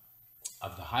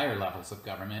of the higher levels of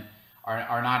government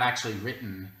are not actually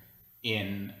written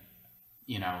in,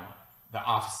 you know, the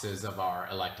offices of our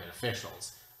elected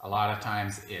officials. A lot of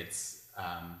times it's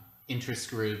interest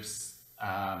groups,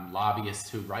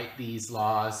 lobbyists who write these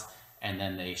laws, and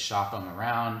then they shop them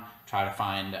around, try to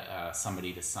find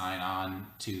somebody to sign on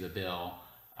to the bill.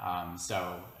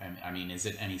 So, I mean, is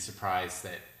it any surprise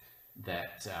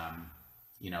that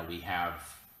you know, we have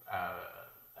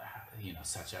you know,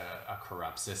 such a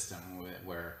corrupt system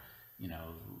where you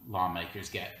know, lawmakers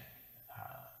get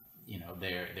you know,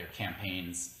 their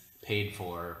campaigns paid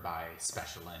for by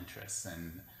special interests,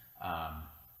 and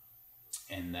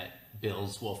that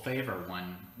bills will favor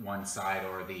one side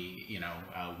or the, you know,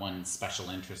 one special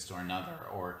interest or another,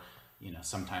 or, you know,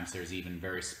 sometimes there's even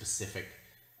very specific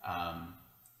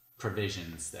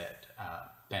provisions that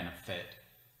benefit,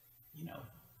 you know,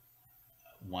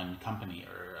 one company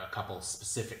or a couple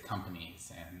specific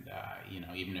companies, and you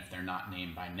know, even if they're not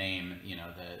named by name, you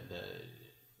know, the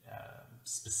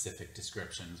specific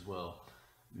descriptions will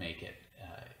make it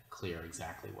clear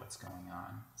exactly what's going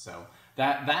on. So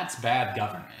that's bad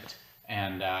government,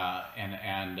 and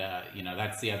you know,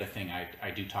 that's the other thing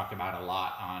I do talk about a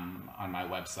lot on my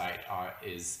website,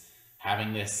 is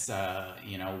having this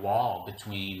you know, wall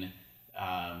between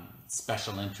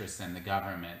special interests and the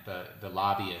government, the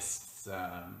lobbyists,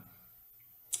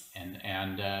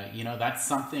 and you know, that's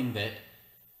something that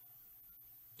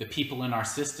the people in our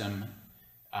system,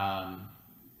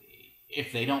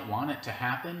 if they don't want it to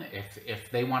happen, if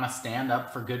they want to stand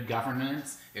up for good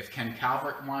governance, if Ken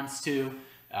Calvert wants to,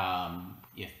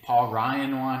 if Paul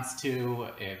Ryan wants to,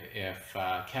 if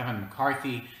Kevin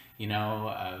McCarthy, you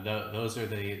know, those are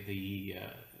the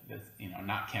you know,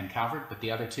 not Ken Calvert, but the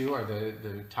other two are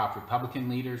the top Republican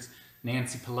leaders,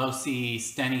 Nancy Pelosi,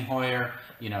 Steny Hoyer.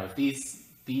 You know, if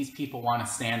these people want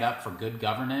to stand up for good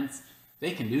governance,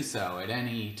 they can do so at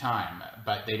any time,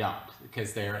 but they don't,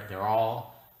 because they're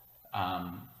all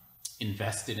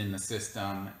invested in the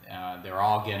system. They're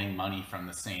all getting money from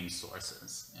the same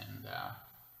sources, and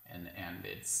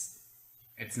it's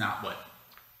not what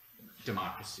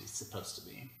democracy is supposed to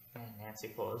be. And Nancy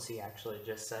Pelosi actually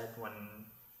just said, when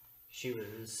she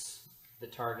was the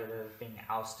target of being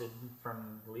ousted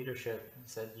from leadership,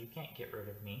 said, "You can't get rid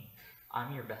of me.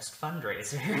 I'm your best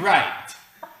fundraiser." Right.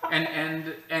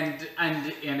 And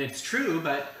it's true,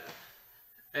 but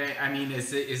I mean,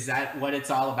 is that what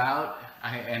it's all about?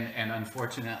 And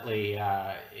unfortunately,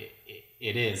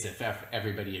 it is, if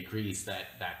everybody agrees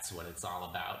that that's what it's all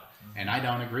about. Mm-hmm. And I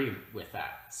don't agree with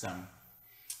that. So,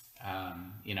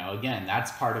 you know, again,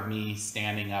 that's part of me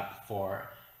standing up for,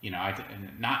 you know,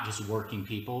 not just working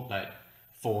people, but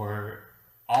for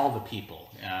all the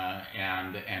people,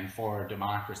 and for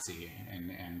democracy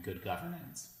and good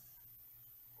governance.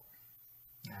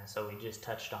 So we just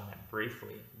touched on it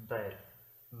briefly, but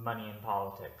money in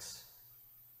politics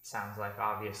sounds like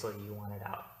obviously you want it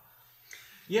out.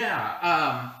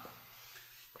 Yeah.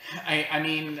 I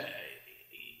mean,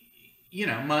 you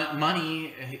know,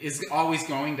 money is always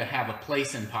going to have a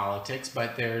place in politics,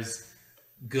 but there's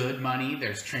good money,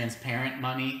 there's transparent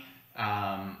money,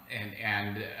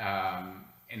 and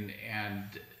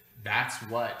that's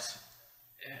what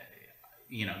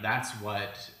that's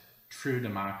what true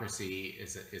democracy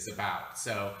is about.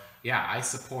 So yeah, I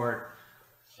support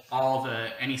all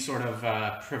any sort of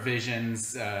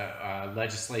provisions,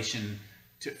 legislation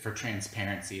for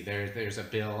transparency. There's a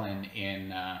bill in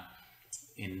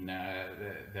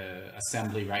the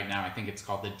Assembly right now. I think it's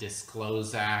called the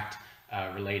Disclose Act,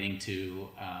 relating to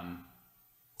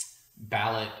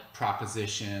ballot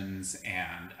propositions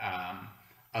and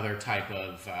other type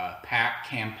of PAC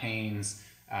campaigns,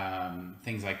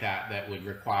 things like that, that would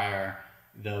require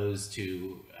those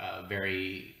to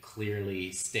very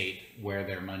clearly state where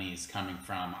their money is coming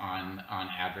from on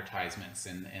advertisements,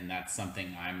 and that's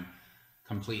something I'm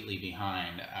completely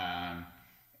behind.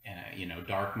 You know,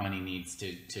 dark money needs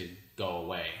to go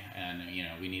away, and you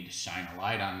know, we need to shine a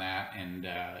light on that, and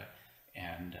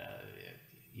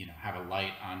you know, have a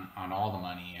light on all the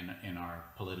money in our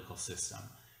political system.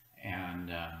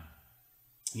 And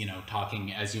you know,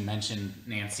 talking, as you mentioned,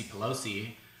 Nancy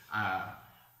Pelosi,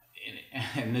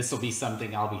 and this will be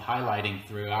something I'll be highlighting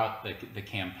throughout the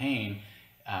campaign.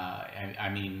 I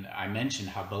mean, I mentioned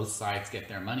how both sides get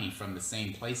their money from the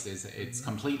same places. It's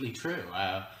completely true.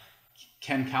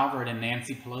 Ken Calvert and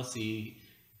Nancy Pelosi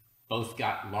both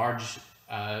got large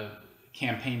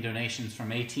campaign donations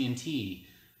from AT&T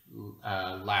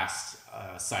last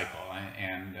cycle,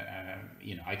 and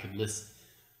you know, I could list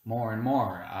more and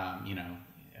more. You know,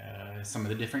 some of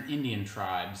the different Indian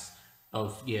tribes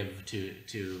both give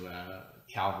to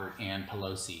Calvert and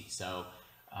Pelosi. So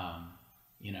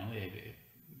you know,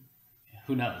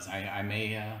 who knows? I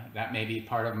may that may be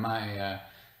part of my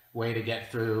way to get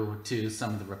through to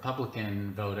some of the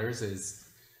Republican voters, is,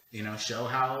 you know, show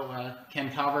how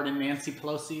Ken Calvert and Nancy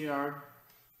Pelosi are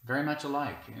very much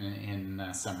alike in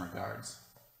some regards.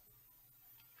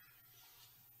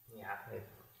 Yeah,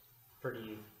 it's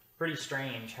pretty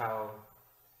strange how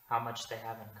much they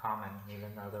have in common,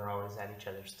 even though they're always at each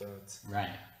other's throats.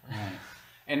 Right.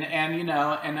 And you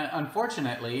know, and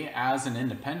unfortunately, as an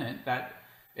independent, that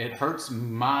it hurts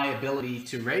my ability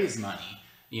to raise money.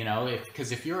 You know,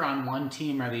 because if you're on one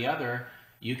team or the other,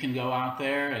 you can go out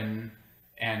there and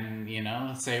you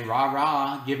know, say, rah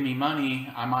rah, give me money,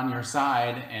 I'm on your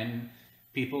side, and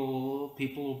people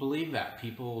will believe that.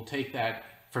 People will take that.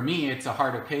 For me, it's a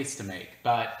harder case to make,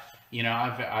 but you know,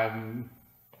 I've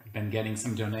been getting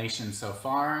some donations so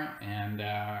far, and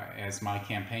as my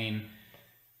campaign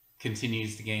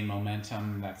continues to gain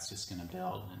momentum, that's just going to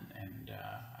build, and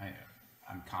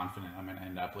I'm confident I'm going to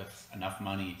end up with enough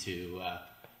money to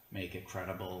make a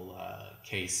credible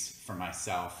case for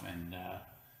myself, and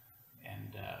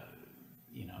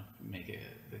you know, make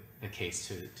the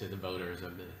case to the voters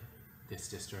of this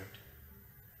district.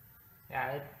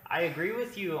 Yeah, I agree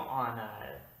with you on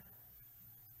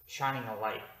shining a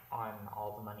light on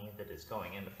all the money that is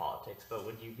going into politics, but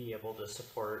would you be able to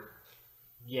support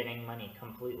getting money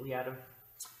completely out of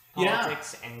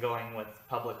politics and going with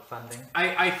public funding?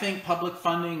 I think public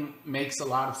funding makes a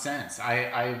lot of sense.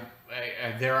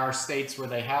 There are states where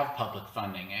they have public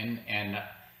funding, and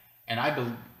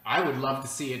I would love to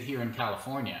see it here in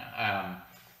California.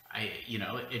 You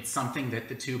know, it's something that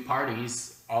the two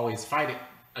parties always fight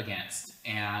against,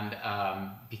 and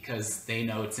because they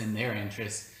know it's in their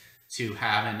interest to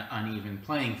have an uneven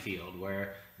playing field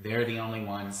where they're the only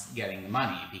ones getting the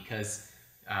money, because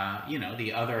you know,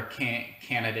 the other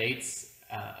candidates,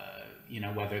 you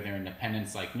know, whether they're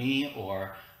independents like me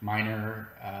or minor,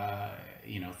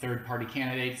 you know, third-party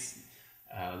candidates,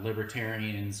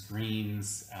 libertarians,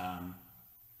 Greens,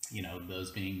 you know,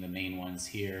 those being the main ones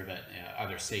here, but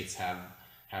other states have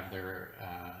their,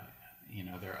 you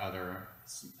know, their other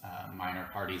minor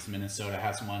parties. Minnesota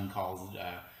has one called,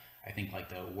 I think, like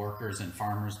the Workers and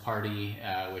Farmers Party,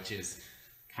 which is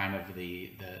kind of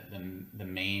the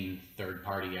main third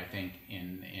party, I think,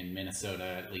 in Minnesota,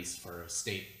 at least for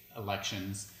state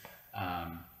elections.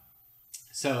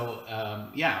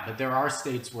 Yeah, but there are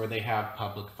states where they have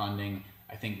public funding.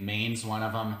 I think Maine's one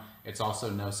of them. It's also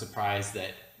no surprise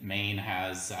that Maine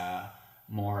has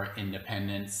more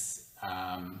independents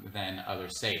than other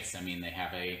states. I mean, they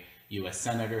have a U.S.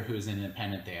 senator who's an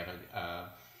independent. They have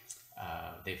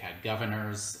they've had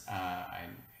governors,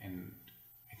 and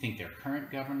I think their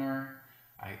current governor,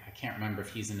 I can't remember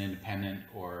if he's an independent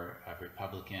or a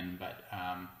Republican, but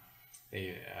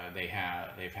they've had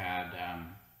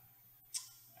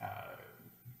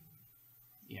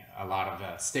a lot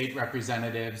of state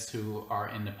representatives who are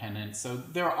independent. So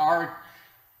there are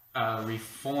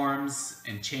reforms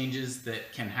and changes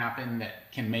that can happen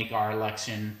that can make our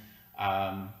election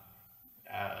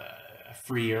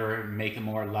freer, make a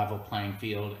more level playing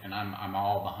field, and I'm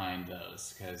all behind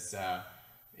those, because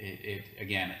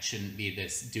again, it shouldn't be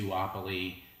this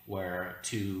duopoly where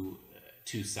two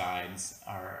sides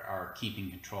are keeping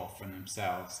control for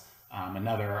themselves.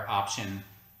 Another option,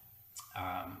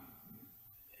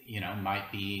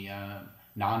 might be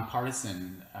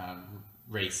nonpartisan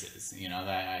races.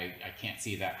 That I can't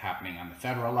see that happening on the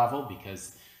federal level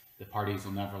because the parties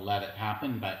will never let it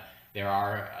happen. But there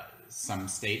are some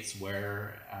states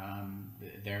where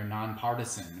they're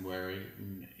nonpartisan, where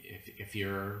if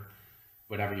you're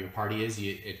whatever your party is,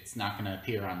 it's not going to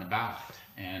appear on the ballot,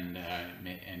 and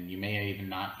you may even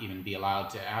not even be allowed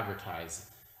to advertise.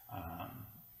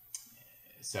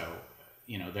 So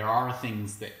there are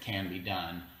things that can be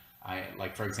done.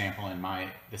 Like for example, in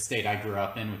the state I grew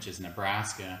up in, which is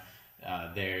Nebraska,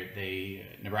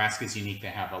 Nebraska is unique. They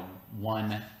have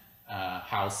one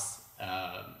house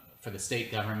for the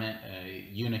state government,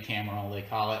 unicameral they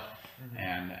call it,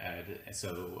 and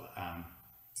so.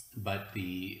 But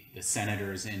the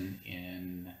senators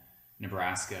in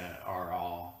Nebraska are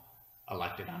all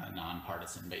elected on a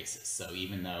nonpartisan basis. So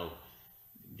even though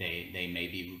they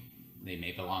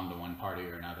may belong to one party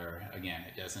or another, again,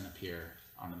 it doesn't appear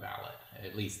on the ballot.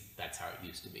 At least that's how it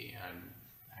used to be.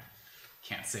 I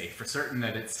can't say for certain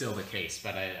that it's still the case,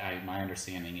 but my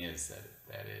understanding is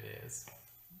that it is.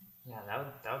 Yeah,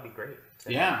 that would be great.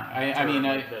 Yeah, I mean,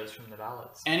 those from the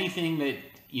ballots. Anything that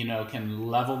can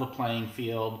level the playing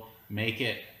field, make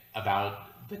it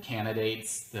about the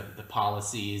candidates, the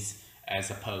policies,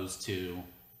 as opposed to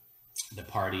the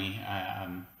party.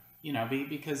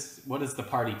 Because what does the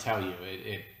party tell you?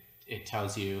 It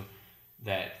tells you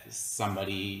that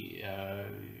somebody,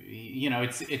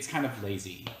 it's kind of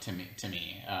lazy to me.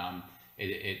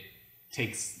 It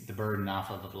takes the burden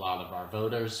off of a lot of our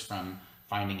voters from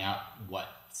finding out what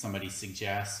somebody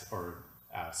suggests or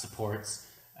supports,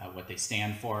 what they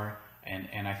stand for,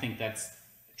 and I think that's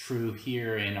true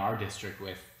here in our district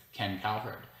with Ken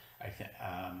Calvert.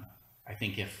 I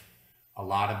think if a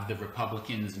lot of the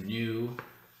Republicans knew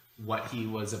what he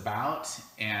was about,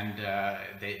 and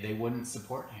they wouldn't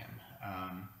support him.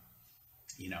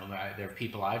 There are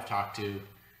people I've talked to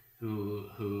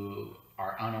who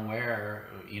are unaware,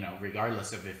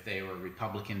 regardless of if they were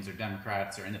Republicans or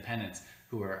Democrats or independents,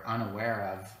 who are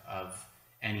unaware of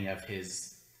any of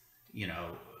his,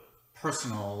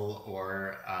 personal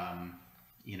or,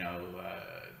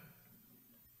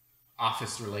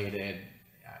 office-related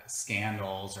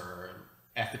scandals or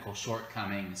ethical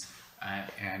shortcomings,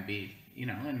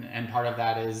 and part of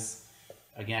that is,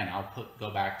 again,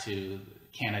 go back to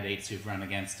candidates who've run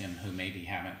against him who maybe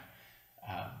haven't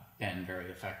been very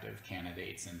effective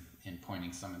candidates in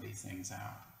pointing some of these things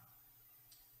out.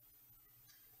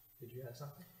 Did you have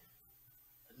something?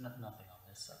 Nothing on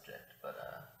this subject, but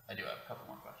I do have a couple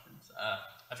more questions.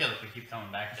 I feel like we keep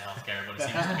coming back to healthcare, but it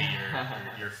seems to be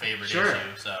your favorite Sure.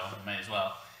 issue, so may as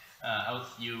well.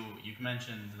 You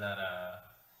mentioned that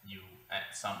you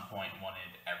at some point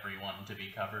wanted everyone to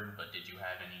be covered, but did you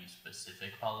have any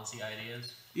specific policy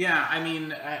ideas? Yeah, I mean,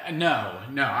 no,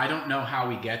 I don't know how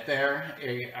we get there.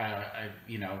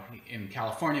 In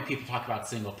California, people talk about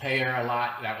single payer a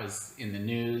lot. That was in the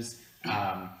news.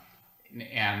 And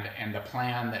the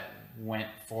plan that went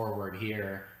forward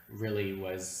here really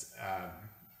was,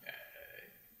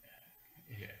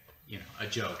 a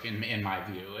joke in my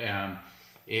view.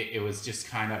 It was just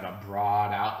kind of a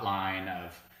broad outline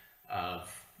of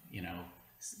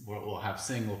we'll have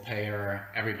single payer,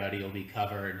 everybody will be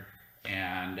covered,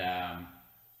 and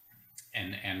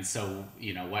so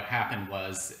what happened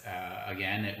was,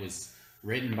 again, it was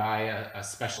written by a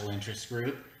special interest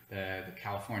group, the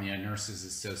California Nurses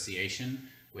Association,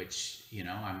 which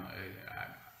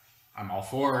I'm all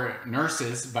for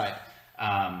nurses, but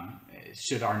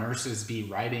should our nurses be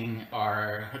writing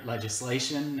our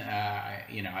legislation?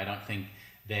 I don't think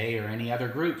they or any other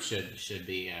group should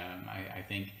be. I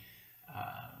think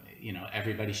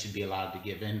everybody should be allowed to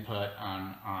give input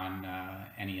on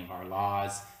any of our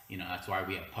laws. That's why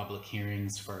we have public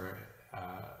hearings for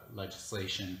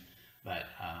legislation. But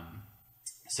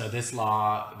so this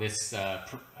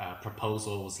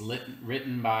proposal was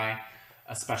written by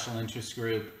a special interest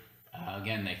group.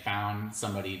 Again, they found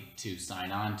somebody to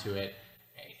sign on to it,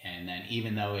 and then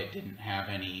even though it didn't have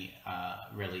any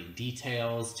really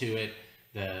details to it,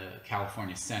 the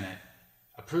California Senate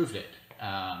approved it,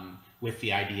 with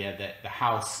the idea that the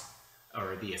House,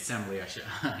 or the Assembly,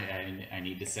 I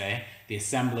need to say, the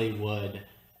Assembly would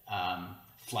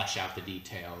flesh out the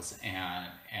details,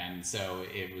 and so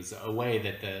it was a way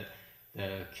that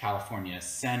the California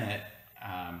Senate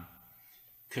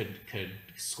could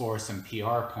score some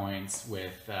PR points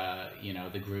with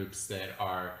the groups that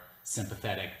are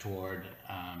sympathetic toward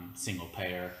single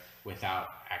payer without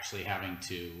actually having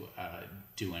to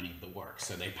do any of the work.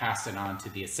 So they passed it on to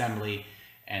the Assembly,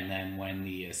 and then when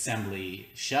the Assembly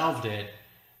shelved it,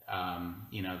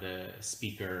 the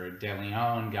Speaker De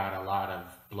Leon got a lot of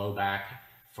blowback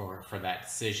for that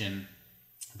decision.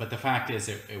 But the fact is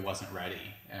it wasn't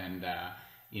ready. And,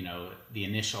 the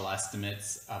initial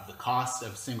estimates of the cost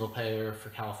of single payer for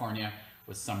California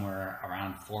was somewhere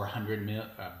around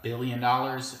 $400 billion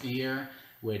a year,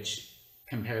 which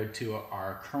compared to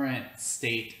our current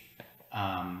state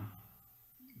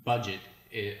budget,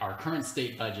 our current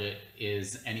state budget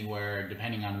is anywhere,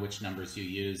 depending on which numbers you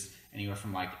use, anywhere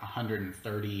from like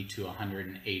 130 to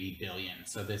 180 billion.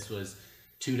 So this was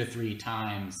 2 to 3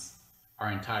 times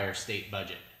our entire state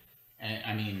budget. And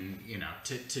I mean,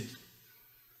 to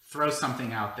throw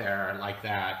something out there like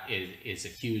that is a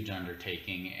huge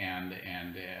undertaking, and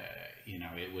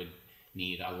it would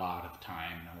need a lot of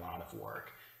time and a lot of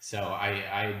work. So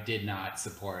I did not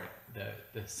support the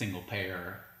single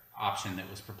payer option that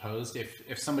was proposed.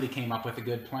 If somebody came up with a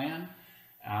good plan,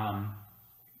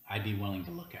 I'd be willing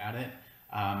to look at it.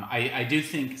 I do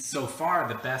think so far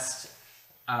the best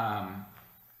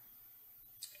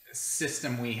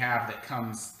system we have that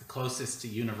comes the closest to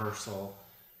universal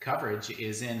coverage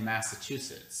is in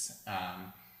Massachusetts.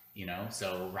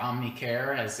 So Romney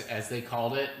Care, as they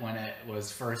called it when it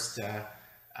was first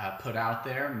put out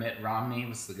there. Mitt Romney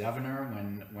was the governor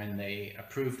when they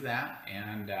approved that,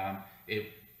 and it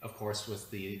of course was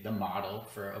the model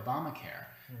for Obamacare.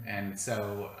 Mm-hmm. And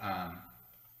so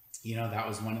that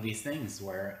was one of these things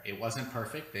where it wasn't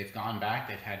perfect. They've gone back,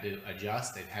 they've had to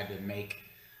adjust, they've had to make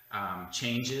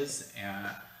changes,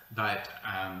 but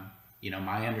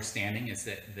my understanding is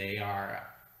that they are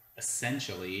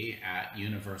essentially at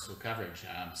universal coverage,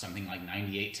 something like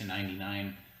 98 to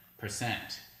 99%.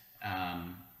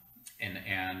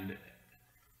 And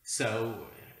so,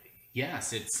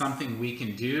 yes, it's something we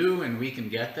can do and we can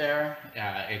get there.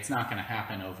 It's not going to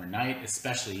happen overnight,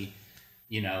 especially,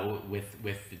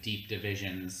 with the deep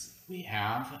divisions we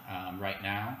have right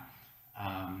now.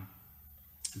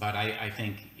 But I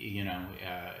think,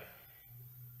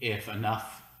 if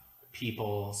enough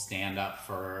people stand up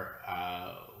for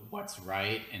what's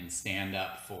right and stand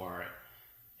up for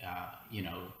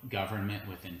government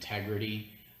with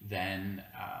integrity, then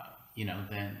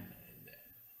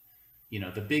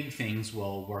the big things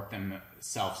will work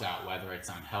themselves out, whether it's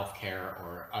on healthcare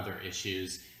or other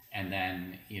issues. And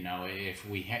then if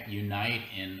we unite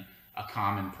in a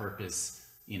common purpose,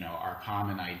 our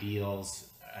common ideals,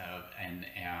 then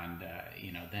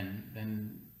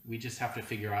we just have to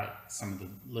figure out some of the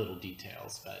little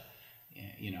details. But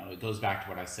it goes back to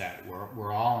what I said.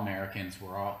 We're all Americans.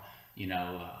 We're all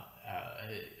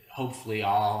hopefully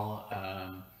all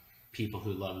people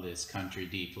who love this country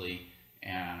deeply,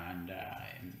 and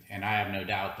I have no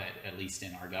doubt that at least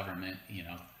in our government,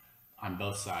 on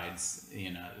both sides,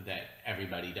 that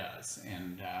everybody does.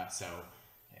 And so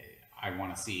I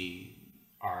want to see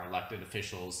our elected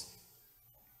officials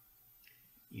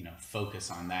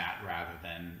focus on that rather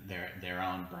than their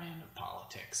own brand of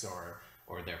politics or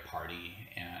their party,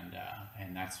 and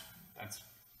that's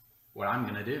what I'm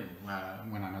going to do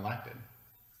when I'm elected.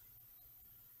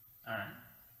 All right.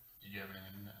 Did you have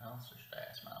anything else, or should I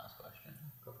ask my last question?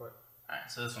 Go for it. All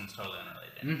right. So this one's totally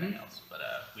unrelated to anything else, but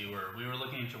we were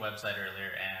looking at your website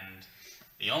earlier, and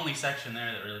the only section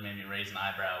there that really made me raise an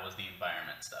eyebrow was the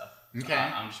environment stuff. Okay.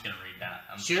 I'm just going to read down.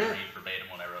 I'm just going to read verbatim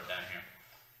what I wrote down here.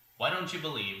 Why don't you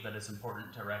believe that it's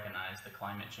important to recognize that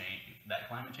climate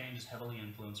change is heavily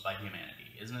influenced by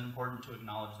humanity? Isn't it important to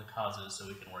acknowledge the causes so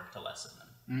we can work to lessen them?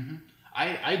 Mm-hmm.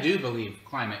 I do believe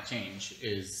climate change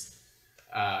is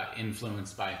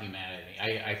influenced by humanity.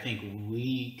 I think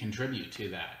we contribute to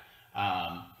that.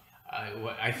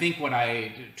 I think what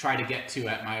I try to get to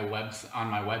at on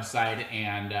my website,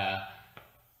 and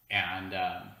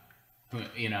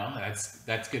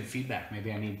that's good feedback.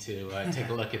 Maybe I need to take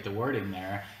a look at the wording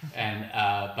there. And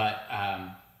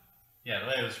the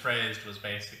way it was phrased was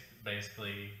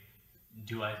basically,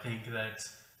 do I think that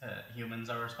humans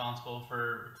are responsible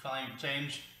for climate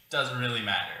change? Doesn't really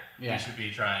matter. Yeah. We should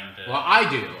be trying to. Well, I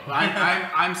do.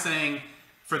 I'm saying,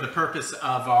 for the purpose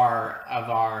of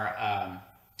our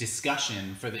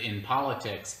discussion in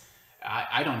politics,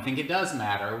 I don't think it does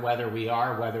matter whether we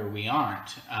are, whether we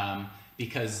aren't,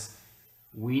 because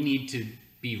we need to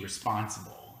be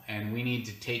responsible and we need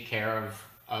to take care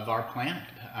of our planet.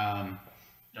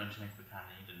 don't you think we kind of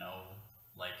need to know,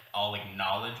 like, all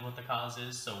acknowledge what the cause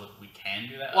is so we can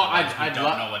do that? Well,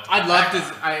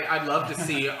 Otherwise, I'd love to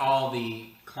see all the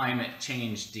climate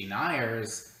change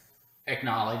deniers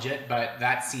acknowledge it, but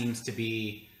that seems to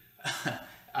be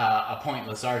a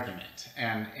pointless argument.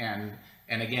 And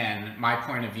again, my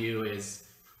point of view is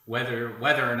whether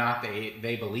or not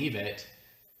they believe it,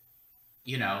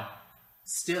 you know,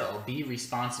 still be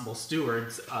responsible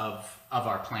stewards of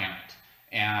our planet.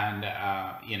 And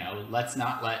you know, let's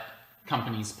not let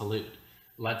companies pollute.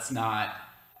 Let's not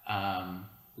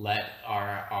let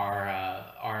our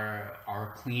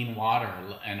clean water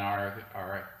and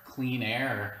our clean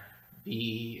air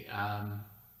be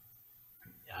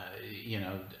you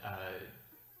know,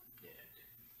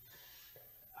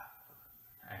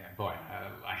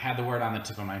 I had the word on the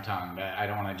tip of my tongue, but I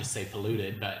don't want to just say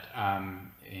polluted, but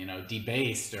you know,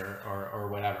 debased or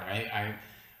whatever.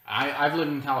 I've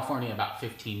lived in California about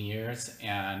 15 years,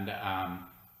 and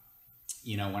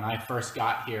you know, when I first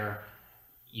got here,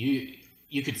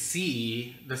 you could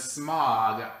see the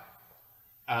smog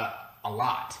a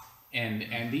lot,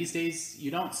 and these days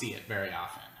you don't see it very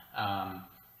often.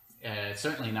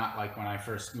 Certainly not like when I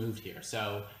first moved here.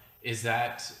 So is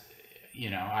that, you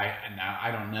know,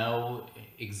 I don't know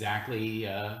exactly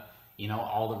you know,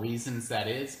 all the reasons that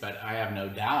is, but I have no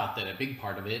doubt that a big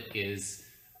part of it is,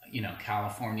 you know,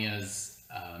 California's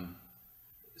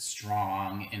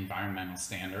strong environmental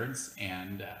standards,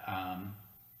 and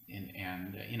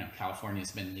you know,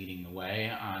 California's been leading the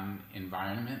way on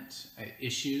environment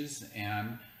issues,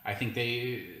 and I think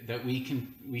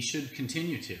we should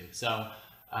continue to. So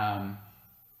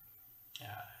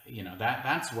you know,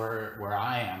 that's where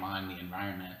I am on the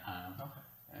environment.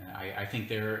 Okay. I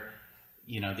think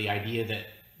you know, the idea that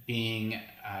being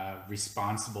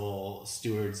responsible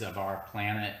stewards of our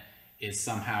planet is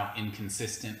somehow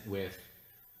inconsistent with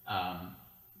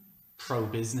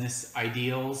pro-business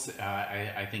ideals,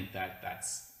 I think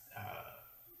that's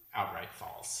outright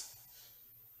false.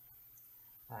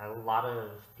 A lot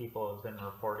of people have been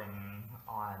reporting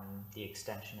on the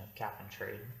extension of cap and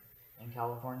trade in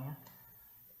California.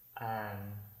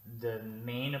 The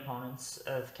main opponents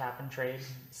of cap and trade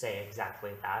say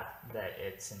exactly that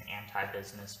it's an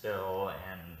anti-business bill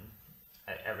and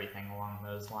everything along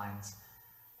those lines.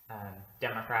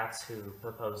 Democrats who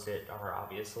proposed it are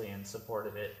obviously in support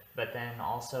of it, but then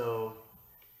also,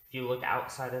 if you look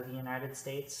outside of the United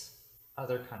States,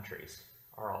 other countries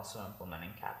are also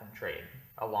implementing cap and trade,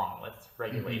 along with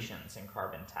regulations and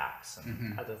carbon tax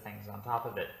and other things on top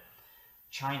of it.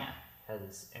 China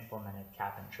has implemented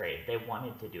cap and trade. They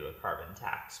wanted to do a carbon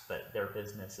tax, but their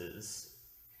businesses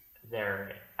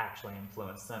there actually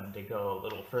influenced them to go a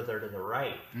little further to the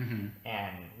right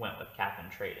and went with cap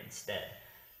and trade instead.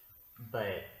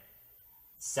 But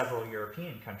several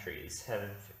European countries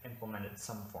have implemented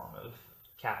some form of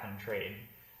cap and trade.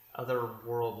 Other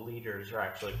world leaders are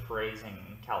actually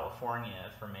praising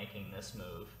California for making this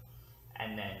move,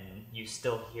 and then you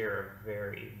still hear a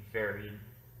very, very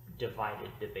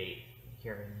divided debate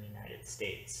here in the United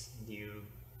States. Do you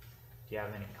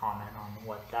have any comment on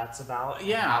what that's about?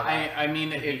 Yeah, I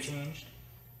mean, it's changed.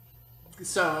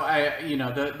 So you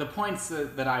know, the points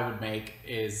that I would make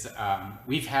is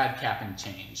we've had cap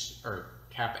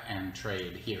and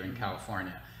trade here in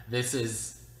California. This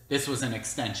was an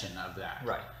extension of that,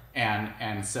 right?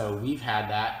 And so we've had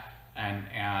that,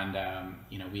 and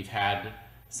you know, we've had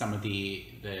some of the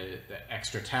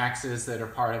extra taxes that are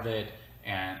part of it,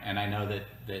 and I know that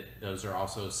those are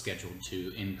also scheduled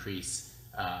to increase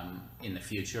in the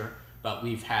future. But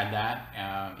we've had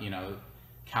that. You know,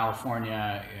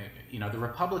 California, you know, the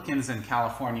Republicans in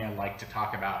California like to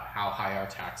talk about how high our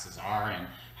taxes are and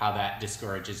how that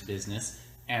discourages business.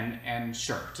 And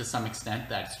sure, to some extent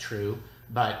that's true,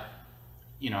 but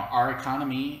you know, our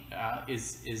economy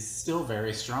is still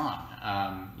very strong.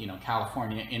 You know,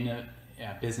 California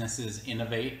businesses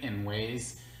innovate in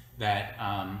ways that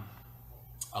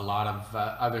a lot of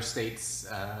other states,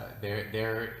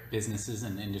 their businesses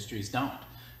and industries don't.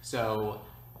 So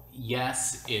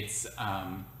yes, it's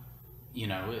you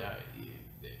know,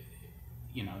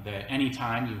 that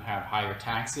anytime you have higher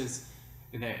taxes,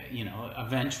 that, you know,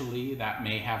 eventually that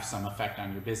may have some effect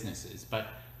on your businesses. But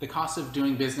the cost of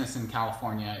doing business in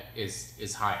California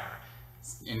is higher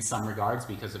in some regards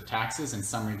because of taxes, in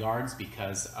some regards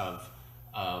because of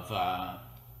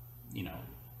you know,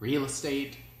 real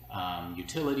estate,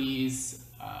 utilities,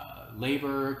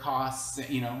 labor costs,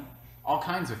 you know, all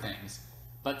kinds of things.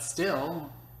 But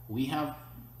still, we have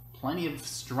plenty of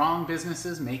strong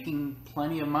businesses making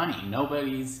plenty of money.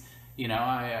 Nobody's, you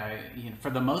know, you know,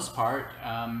 for the most part,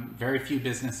 very few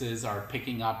businesses are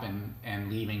picking up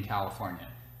and leaving California.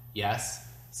 Yes,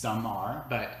 some are,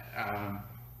 but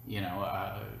you know,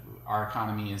 our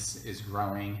economy is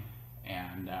growing,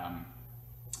 and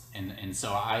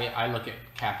so I look at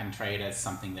cap and trade as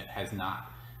something that has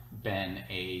not been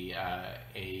a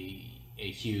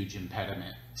huge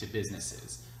impediment to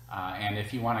businesses. And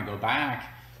if you want to go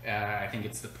back, I think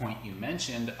it's the point you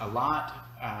mentioned a lot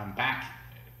back,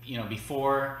 you know,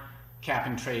 before cap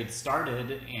and trade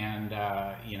started, and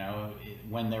you know,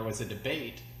 when there was a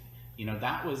debate, you know,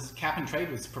 that was cap and trade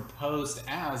was proposed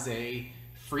as a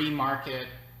free market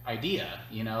idea,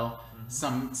 you know,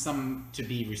 some to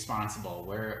be responsible,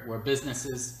 where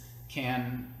businesses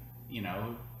can, you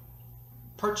know,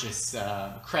 purchase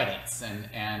credits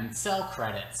and sell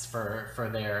credits for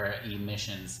their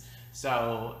emissions.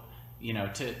 So, you know,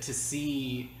 to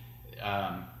see,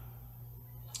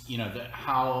 you know,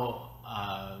 how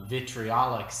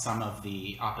vitriolic some of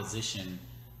the opposition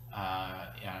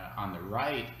on the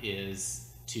right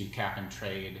is to cap and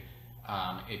trade,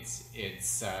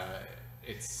 it's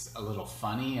a little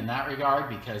funny in that regard,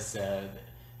 because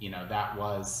you know, that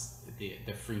was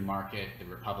the free market, the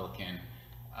Republican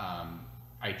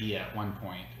idea at one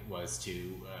point was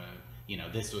to you know,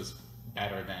 this was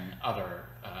better than other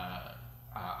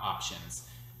options,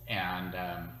 and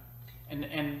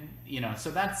you know,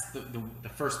 so that's the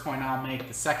first point I'll make.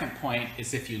 The second point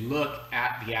is, if you look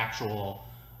at the actual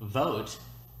vote,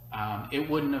 it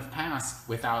wouldn't have passed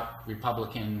without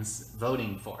Republicans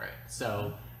voting for it.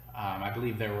 So I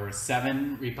believe there were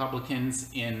 7 Republicans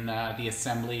in the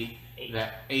Assembly,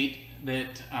 8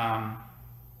 that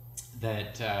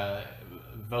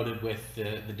voted with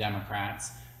the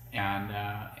Democrats,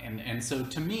 and so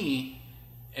to me,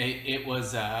 it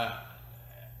was a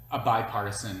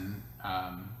bipartisan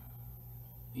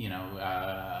you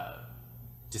know,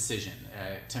 decision.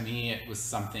 To me, it was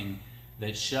something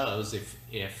that shows if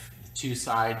the two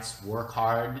sides work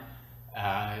hard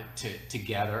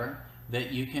together,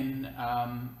 that you can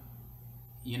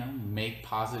you know, make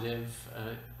positive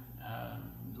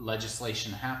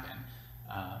legislation happen.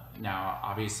 Now,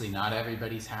 obviously, not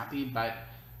everybody's happy, but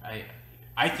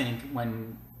I think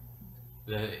when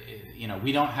you know,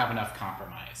 we don't have enough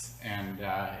compromise, and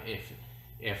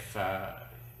if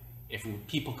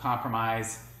people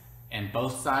compromise and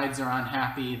both sides are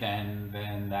unhappy,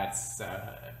 then that's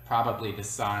probably the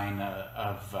sign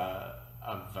of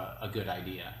a good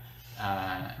idea.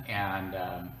 And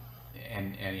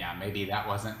yeah, maybe that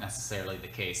wasn't necessarily the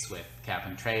case with cap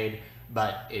and trade,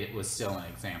 but it was still an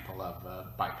example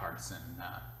of bipartisan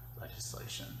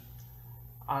legislation.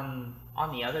 On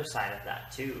the other side of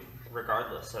that too,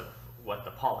 regardless of what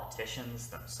the politicians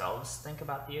themselves think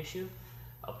about the issue,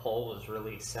 a poll was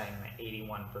released saying that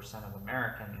 81% of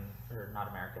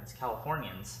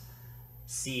Californians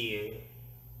see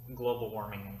global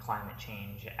warming and climate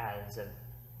change as a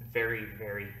very,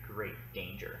 very great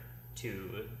danger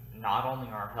to not only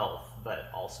our health, but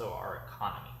also our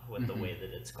economy, with the way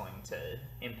that it's going to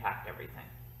impact everything.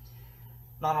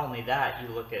 Not only that, you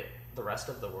look at the rest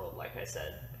of the world, like I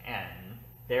said, and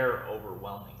they're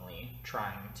overwhelmingly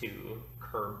trying to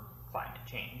curb climate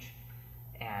change.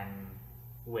 And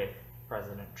with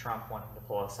President Trump wanting to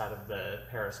pull us out of the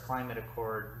Paris Climate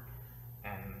Accord,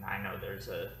 and I know there's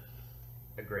a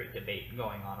great debate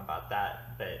going on about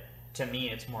that, but to me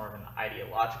it's more of an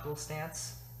ideological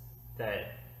stance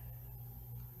that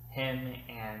him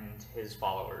and his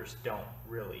followers don't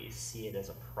really see it as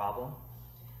a problem.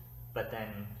 But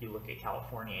then you look at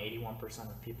California, 81%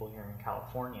 of people here in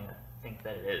California think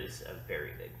that it is a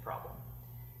very big problem.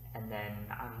 And then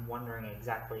I'm wondering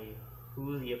exactly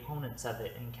who the opponents of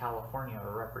it in California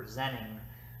are representing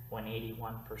when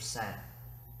 81%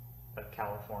 of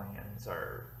Californians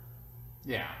are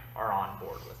on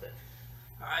board with it.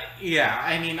 Yeah,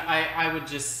 I mean, I would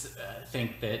just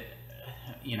think that,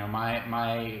 you know,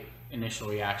 my initial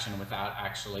reaction, without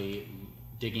actually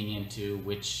digging into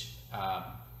which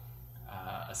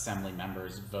assembly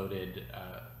members voted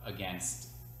against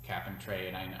cap and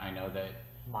trade. I know that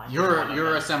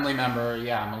your assembly member,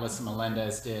 Melissa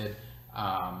Melendez did,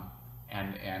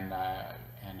 and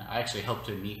I actually hope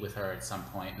to meet with her at some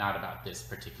point, not about this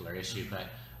particular issue, but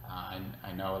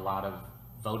I know a lot of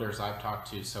voters I've talked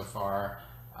to so far.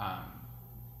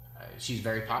 She's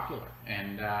very popular,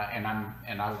 and I'm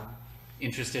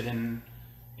interested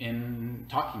in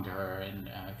talking to her,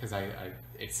 and because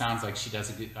it sounds like she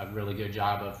does a really good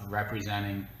job of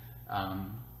representing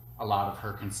a lot of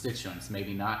her constituents.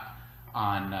 Maybe not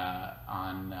on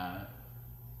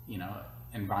you know,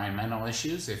 environmental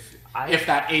issues, if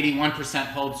that 81%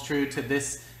 holds true to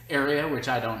this area, which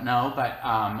I don't know, but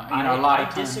you know, a lot of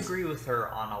times I disagree with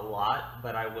her on a lot,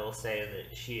 but I will say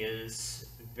that she is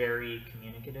very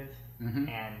communicative, Mm-hmm.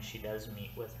 and she does meet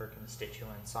with her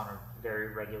constituents on a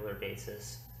very regular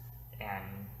basis,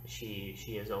 and she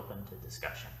is open to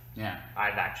discussion. Yeah.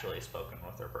 I've actually spoken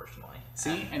with her personally.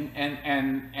 See,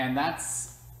 and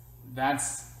that's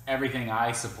everything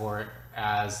I support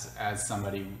as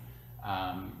somebody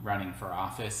running for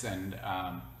office, and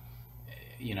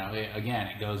you know, again,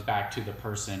 it goes back to the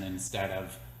person instead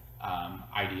of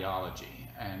ideology,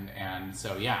 and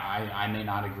so yeah, I may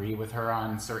not agree with her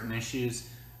on certain issues.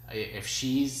 If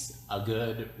she's a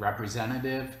good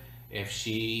representative, if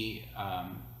she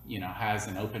you know, has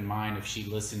an open mind, if she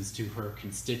listens to her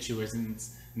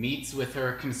constituents, meets with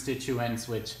her constituents,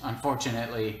 which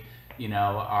unfortunately, you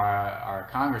know, our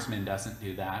congressman doesn't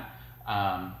do that,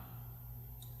 and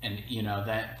you know,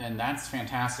 then that's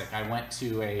fantastic. I went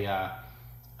to a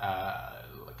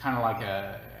kind of like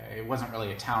it wasn't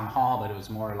really a town hall, but it was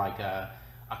more like a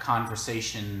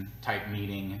conversation type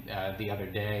meeting the other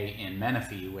day in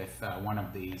Menifee with one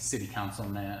of the city council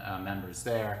members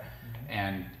there,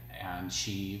 and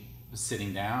she was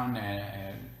sitting down,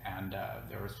 and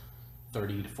there was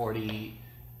 30 to 40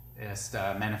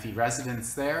 Menifee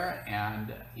residents there,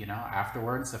 and you know,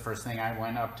 afterwards, the first thing I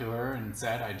went up to her and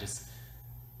said, I just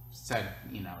said,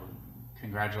 you know,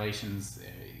 congratulations,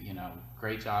 you know,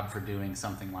 great job for doing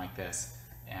something like this,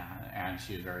 and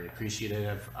she was very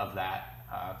appreciative of that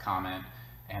comment,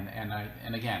 and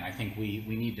again, I think we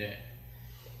need to,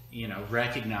 you know,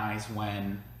 recognize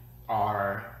when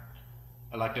our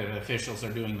elected officials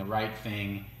are doing the right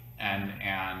thing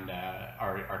and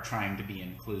are trying to be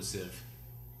inclusive,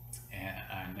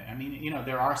 and I mean, you know,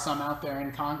 there are some out there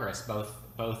in Congress,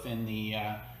 both in the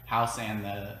House and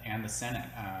the Senate.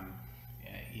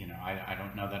 You know, I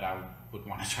don't know that I would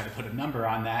want to try to put a number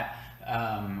on that,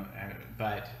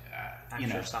 but I'm you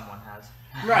know, sure someone has.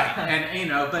 Right, and you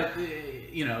know, but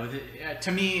you know,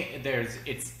 to me,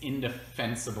 it's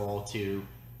indefensible to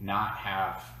not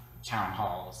have town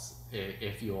halls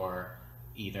if you're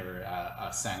either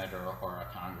a senator or a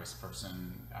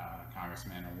congressperson,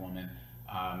 congressman or woman,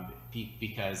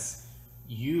 because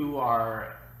you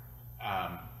are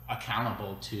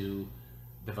accountable to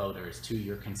the voters, to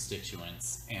your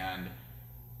constituents, and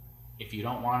if you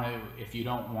don't want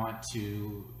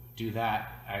to do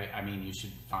that, I mean, you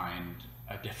should find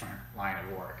a different line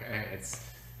of work.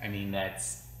 I mean,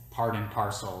 that's part and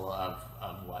parcel of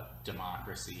what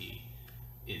democracy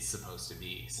is supposed to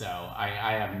be. So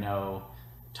I have no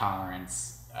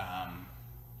tolerance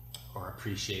or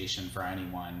appreciation for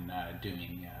anyone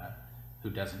who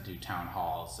doesn't do town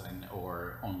halls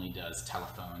or only does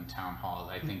telephone town halls.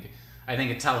 I think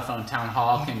a telephone town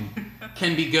hall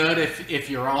can be good if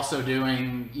you're also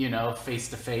doing, you know,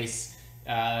 face-to-face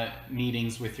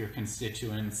meetings with your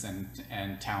constituents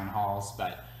and town halls,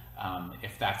 but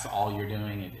if that's all you're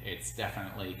doing, it's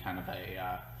definitely kind of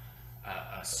a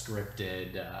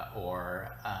scripted or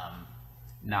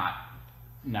not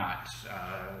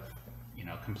you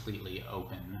know, completely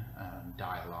open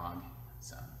dialogue.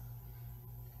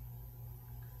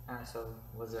 So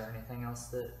was there anything else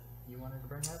that you wanted to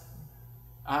bring up?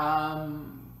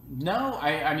 No,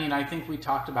 I mean, I think we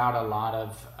talked about a lot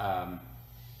of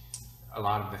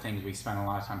the things. We spent a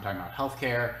lot of time talking about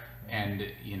healthcare,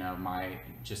 and you know, my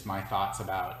thoughts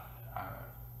about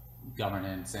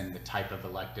governance and the type of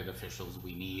elected officials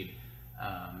we need.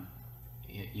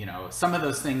 You know, some of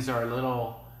those things are a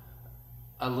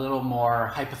little more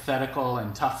hypothetical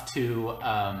and tough to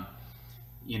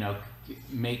you know,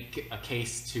 make a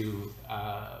case to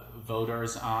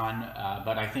voters on,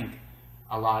 but I think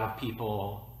a lot of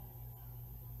people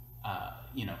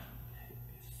you know,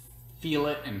 feel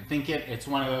it and think it. It's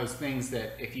one of those things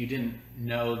that if you didn't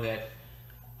know that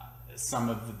some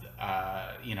of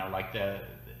you know, like the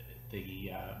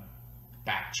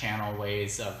back channel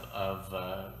ways of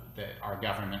that our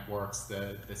government works,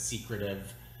 the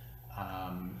secretive,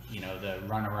 you know, the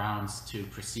runarounds to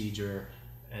procedure,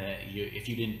 if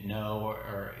you didn't know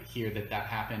or hear that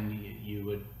happened, you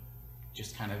would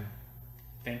just kind of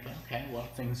think, okay, well,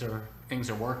 things are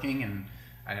working, and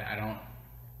I don't,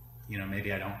 you know,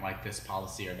 maybe I don't like this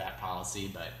policy or that policy,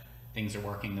 but things are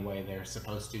working the way they're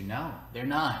supposed to. No, they're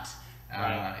not.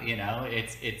 Right. You know,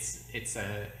 it's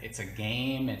a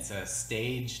game. It's a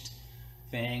staged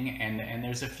thing, and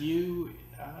there's a few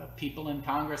people in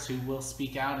Congress who will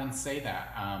speak out and say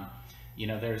that. You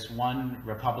know, there's one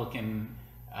Republican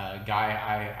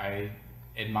guy I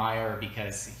admire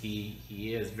because he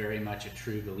is very much a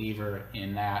true believer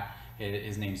in that.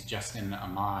 His name's Justin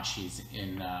Amash. He's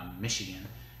in Michigan,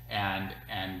 and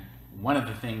one of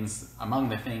the things, among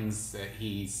the things that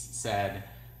he's said,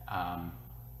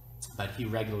 but he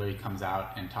regularly comes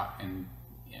out and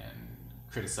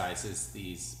criticizes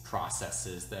these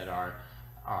processes that are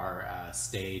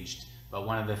staged. But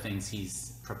one of the things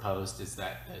he's proposed is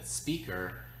that the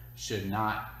speaker should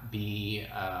not be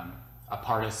a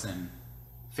partisan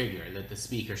figure, that the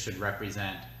speaker should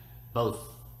represent both,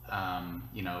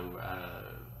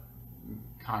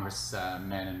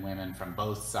 congressmen and women from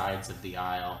both sides of the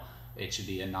aisle. It should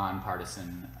be a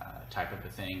nonpartisan type of a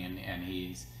thing, and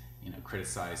he's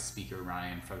criticized Speaker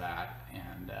Ryan for that,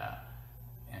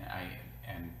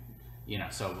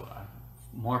 so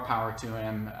more power to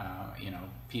him.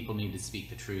 People need to speak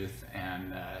the truth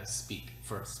and speak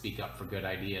up for good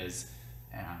ideas,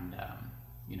 and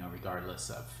regardless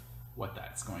of what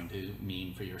that's going to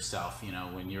mean for yourself.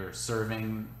 When you're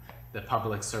serving the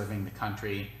public, serving the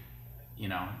country,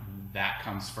 that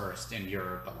comes first, and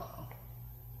you're below.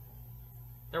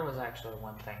 There was actually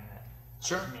one thing that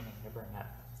Sure. I was meaning to bring up.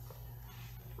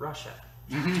 Russia.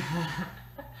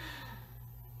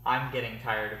 I'm getting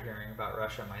tired of hearing about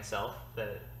Russia myself,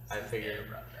 but I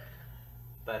figured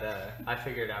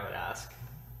I would ask,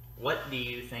 what do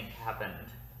you think happened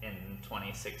in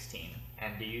 2016,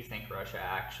 and do you think Russia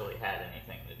actually had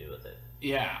anything to do with it?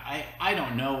 Yeah, I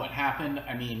don't know what happened.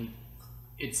 I mean,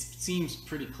 it seems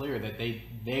pretty clear that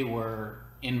they were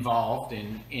involved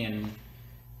in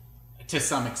to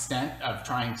some extent of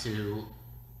trying to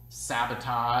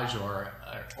sabotage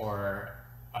or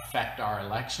affect our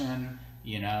election.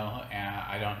 And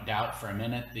I don't doubt for a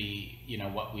minute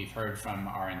what we've heard from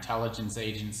our intelligence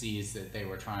agencies, that they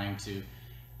were trying to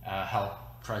help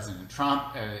President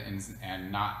Trump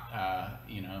and not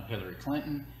Hillary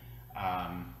Clinton.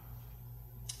 I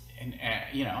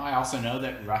also know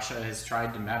that Russia has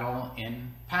tried to meddle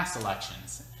in past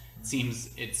elections.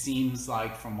 It seems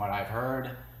like, from what I've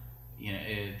heard,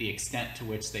 the extent to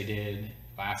which they did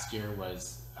last year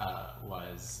was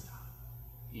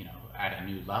at a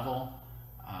new level.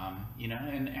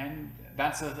 And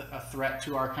that's a threat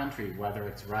to our country, whether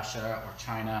it's Russia or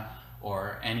China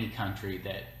or any country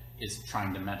that is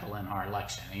trying to meddle in our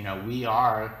election. We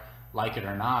are, like it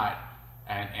or not,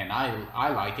 and I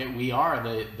like it, we are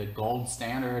the gold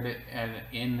standard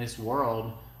in this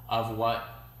world of what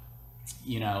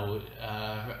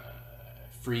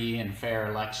free and fair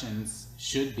elections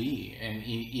should be. And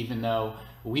even though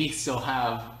we still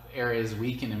have areas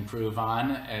we can improve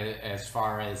on, as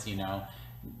far as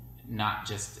not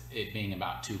just it being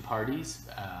about two parties,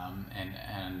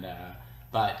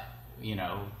 but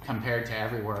compared to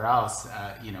everywhere else,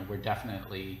 we're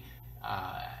definitely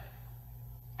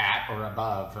at or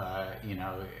above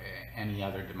any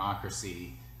other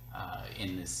democracy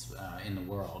in the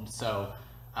world. So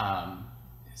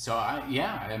I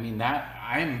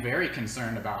am very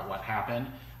concerned about what happened.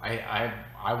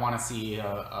 I want to see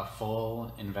a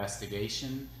full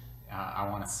investigation. I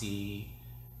want to see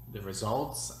the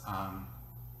results. I'm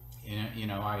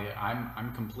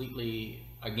completely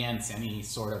against any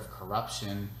sort of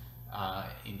corruption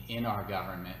in our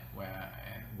government,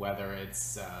 whether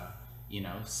it's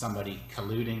somebody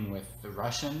colluding with the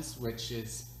Russians, which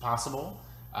is possible,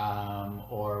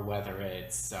 or whether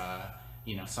it's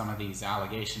some of these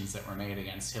allegations that were made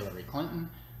against Hillary Clinton.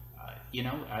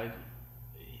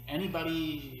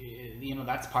 Anybody,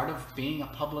 that's part of being a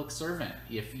public servant.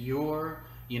 If your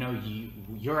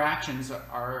actions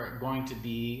are going to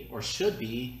be, or should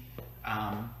be,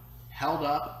 held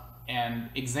up and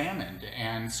examined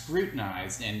and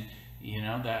scrutinized, and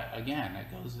that again,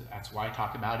 that's why I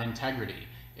talk about integrity.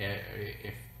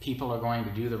 If people are going to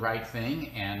do the right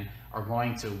thing and are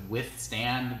going to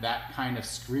withstand that kind of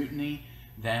scrutiny,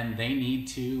 then they need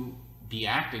to be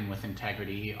acting with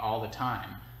integrity all the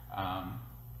time.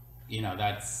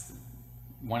 That's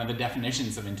one of the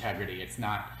definitions of integrity. It's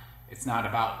not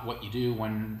about what you do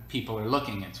when people are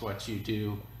looking. It's what you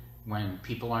do when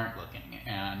people aren't looking.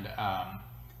 And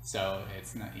so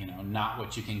it's not, not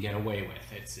what you can get away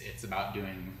with. It's about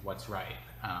doing what's right.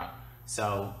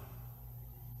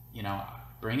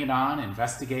 Bring it on,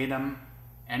 investigate them.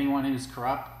 Anyone who's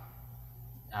corrupt,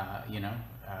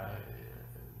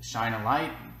 shine a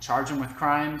light, charge them with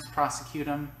crimes, prosecute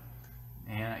them,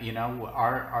 and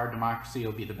our democracy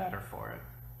will be the better for it.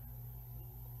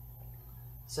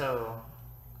 So,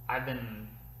 I've been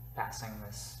passing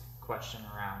this question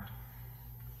around.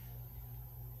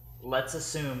 Let's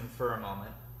assume for a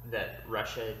moment that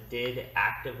Russia did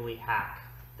actively hack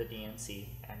the DNC,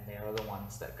 and they are the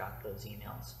ones that got those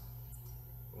emails.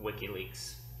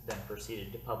 WikiLeaks then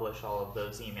proceeded to publish all of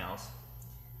those emails.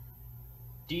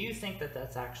 Do you think that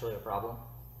that's actually a problem?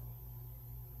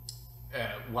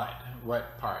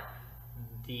 What part?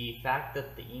 The fact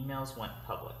that the emails went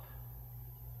public.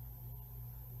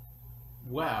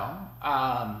 Well,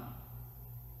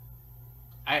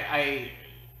 I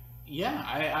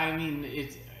mean,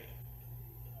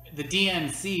 the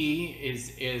DNC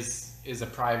is a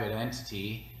private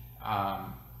entity.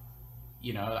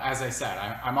 You know, as I said,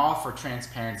 I'm all for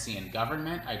transparency in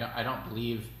government. I don't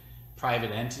believe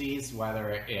private entities,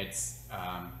 whether it's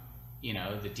you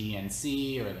know, the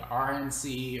DNC or the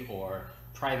RNC or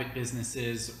private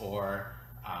businesses or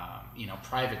you know,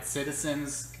 private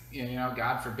citizens. You know,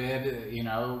 God forbid. You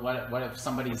know, what if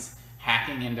somebody's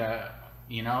hacking into,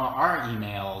 you know, our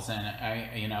emails,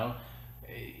 and you know,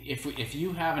 if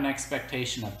you have an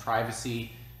expectation of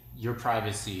privacy, your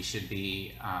privacy should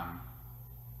be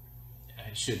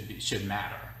should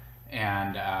matter.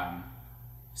 And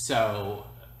so,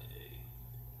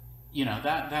 you know,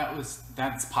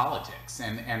 that's politics.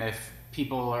 And if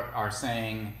people are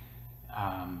saying,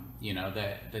 you know,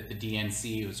 that the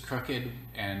DNC was crooked,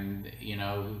 and, you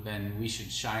know, then we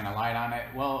should shine a light on it.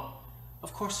 Well,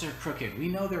 of course they're crooked. We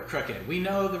know they're crooked. We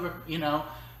know you know,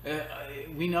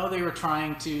 we know they were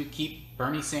trying to keep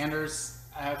Bernie Sanders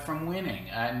from winning,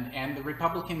 and the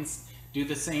Republicans do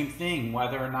the same thing,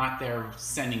 whether or not they're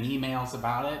sending emails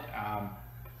about it.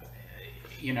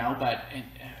 You know, but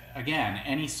again,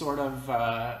 any sort of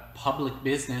public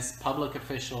business, public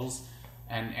officials,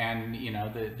 and you know,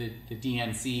 the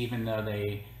DNC, even though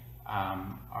they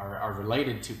are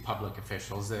related to public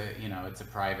officials, you know, it's a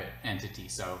private entity.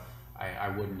 So I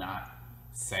would not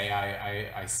say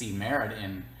I see merit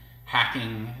in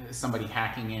somebody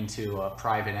hacking into a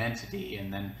private entity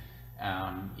and then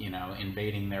you know,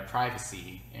 invading their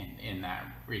privacy in that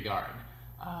regard.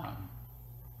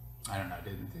 I don't know.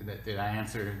 Did I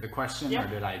answer the question, or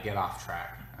did I get off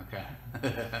track?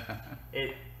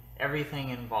 Okay. Everything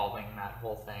involving that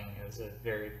whole thing is a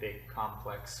very big,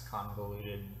 complex,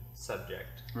 convoluted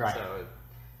subject. Right. So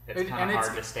it's kind of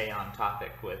hard to stay on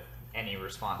topic with any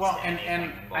response. Well, to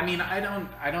and I mean, I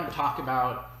don't talk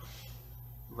about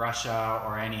Russia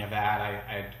or any of that.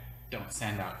 I don't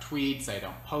send out tweets. I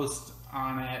don't post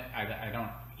on it. I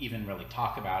don't even really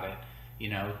talk about it, you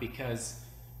know, because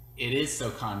it is so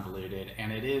convoluted,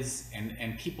 and it is,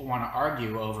 and people want to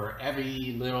argue over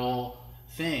every little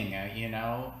thing, you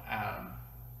know.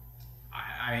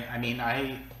 I mean,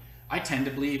 I tend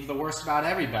to believe the worst about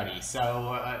everybody.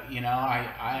 So, you know,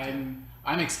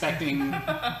 I'm expecting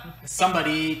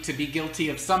somebody to be guilty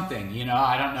of something, you know.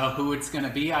 I don't know who it's going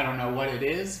to be. I don't know what it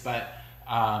is, but,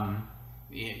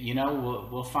 you know,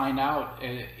 we'll find out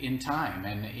in time,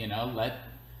 and, you know,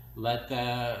 let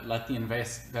the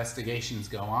investigations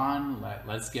go on.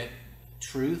 Let's get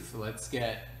truth. Let's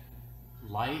get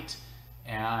light,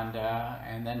 and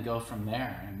then go from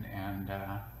there. And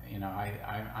you know,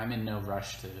 I'm in no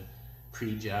rush to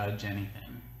prejudge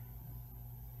anything.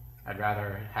 I'd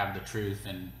rather have the truth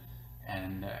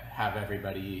and have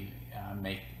everybody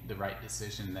make the right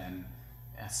decision than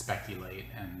speculate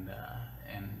and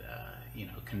you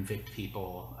know, convict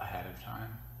people ahead of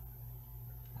time.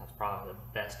 That's probably the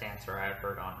best answer I've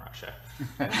heard on Russia.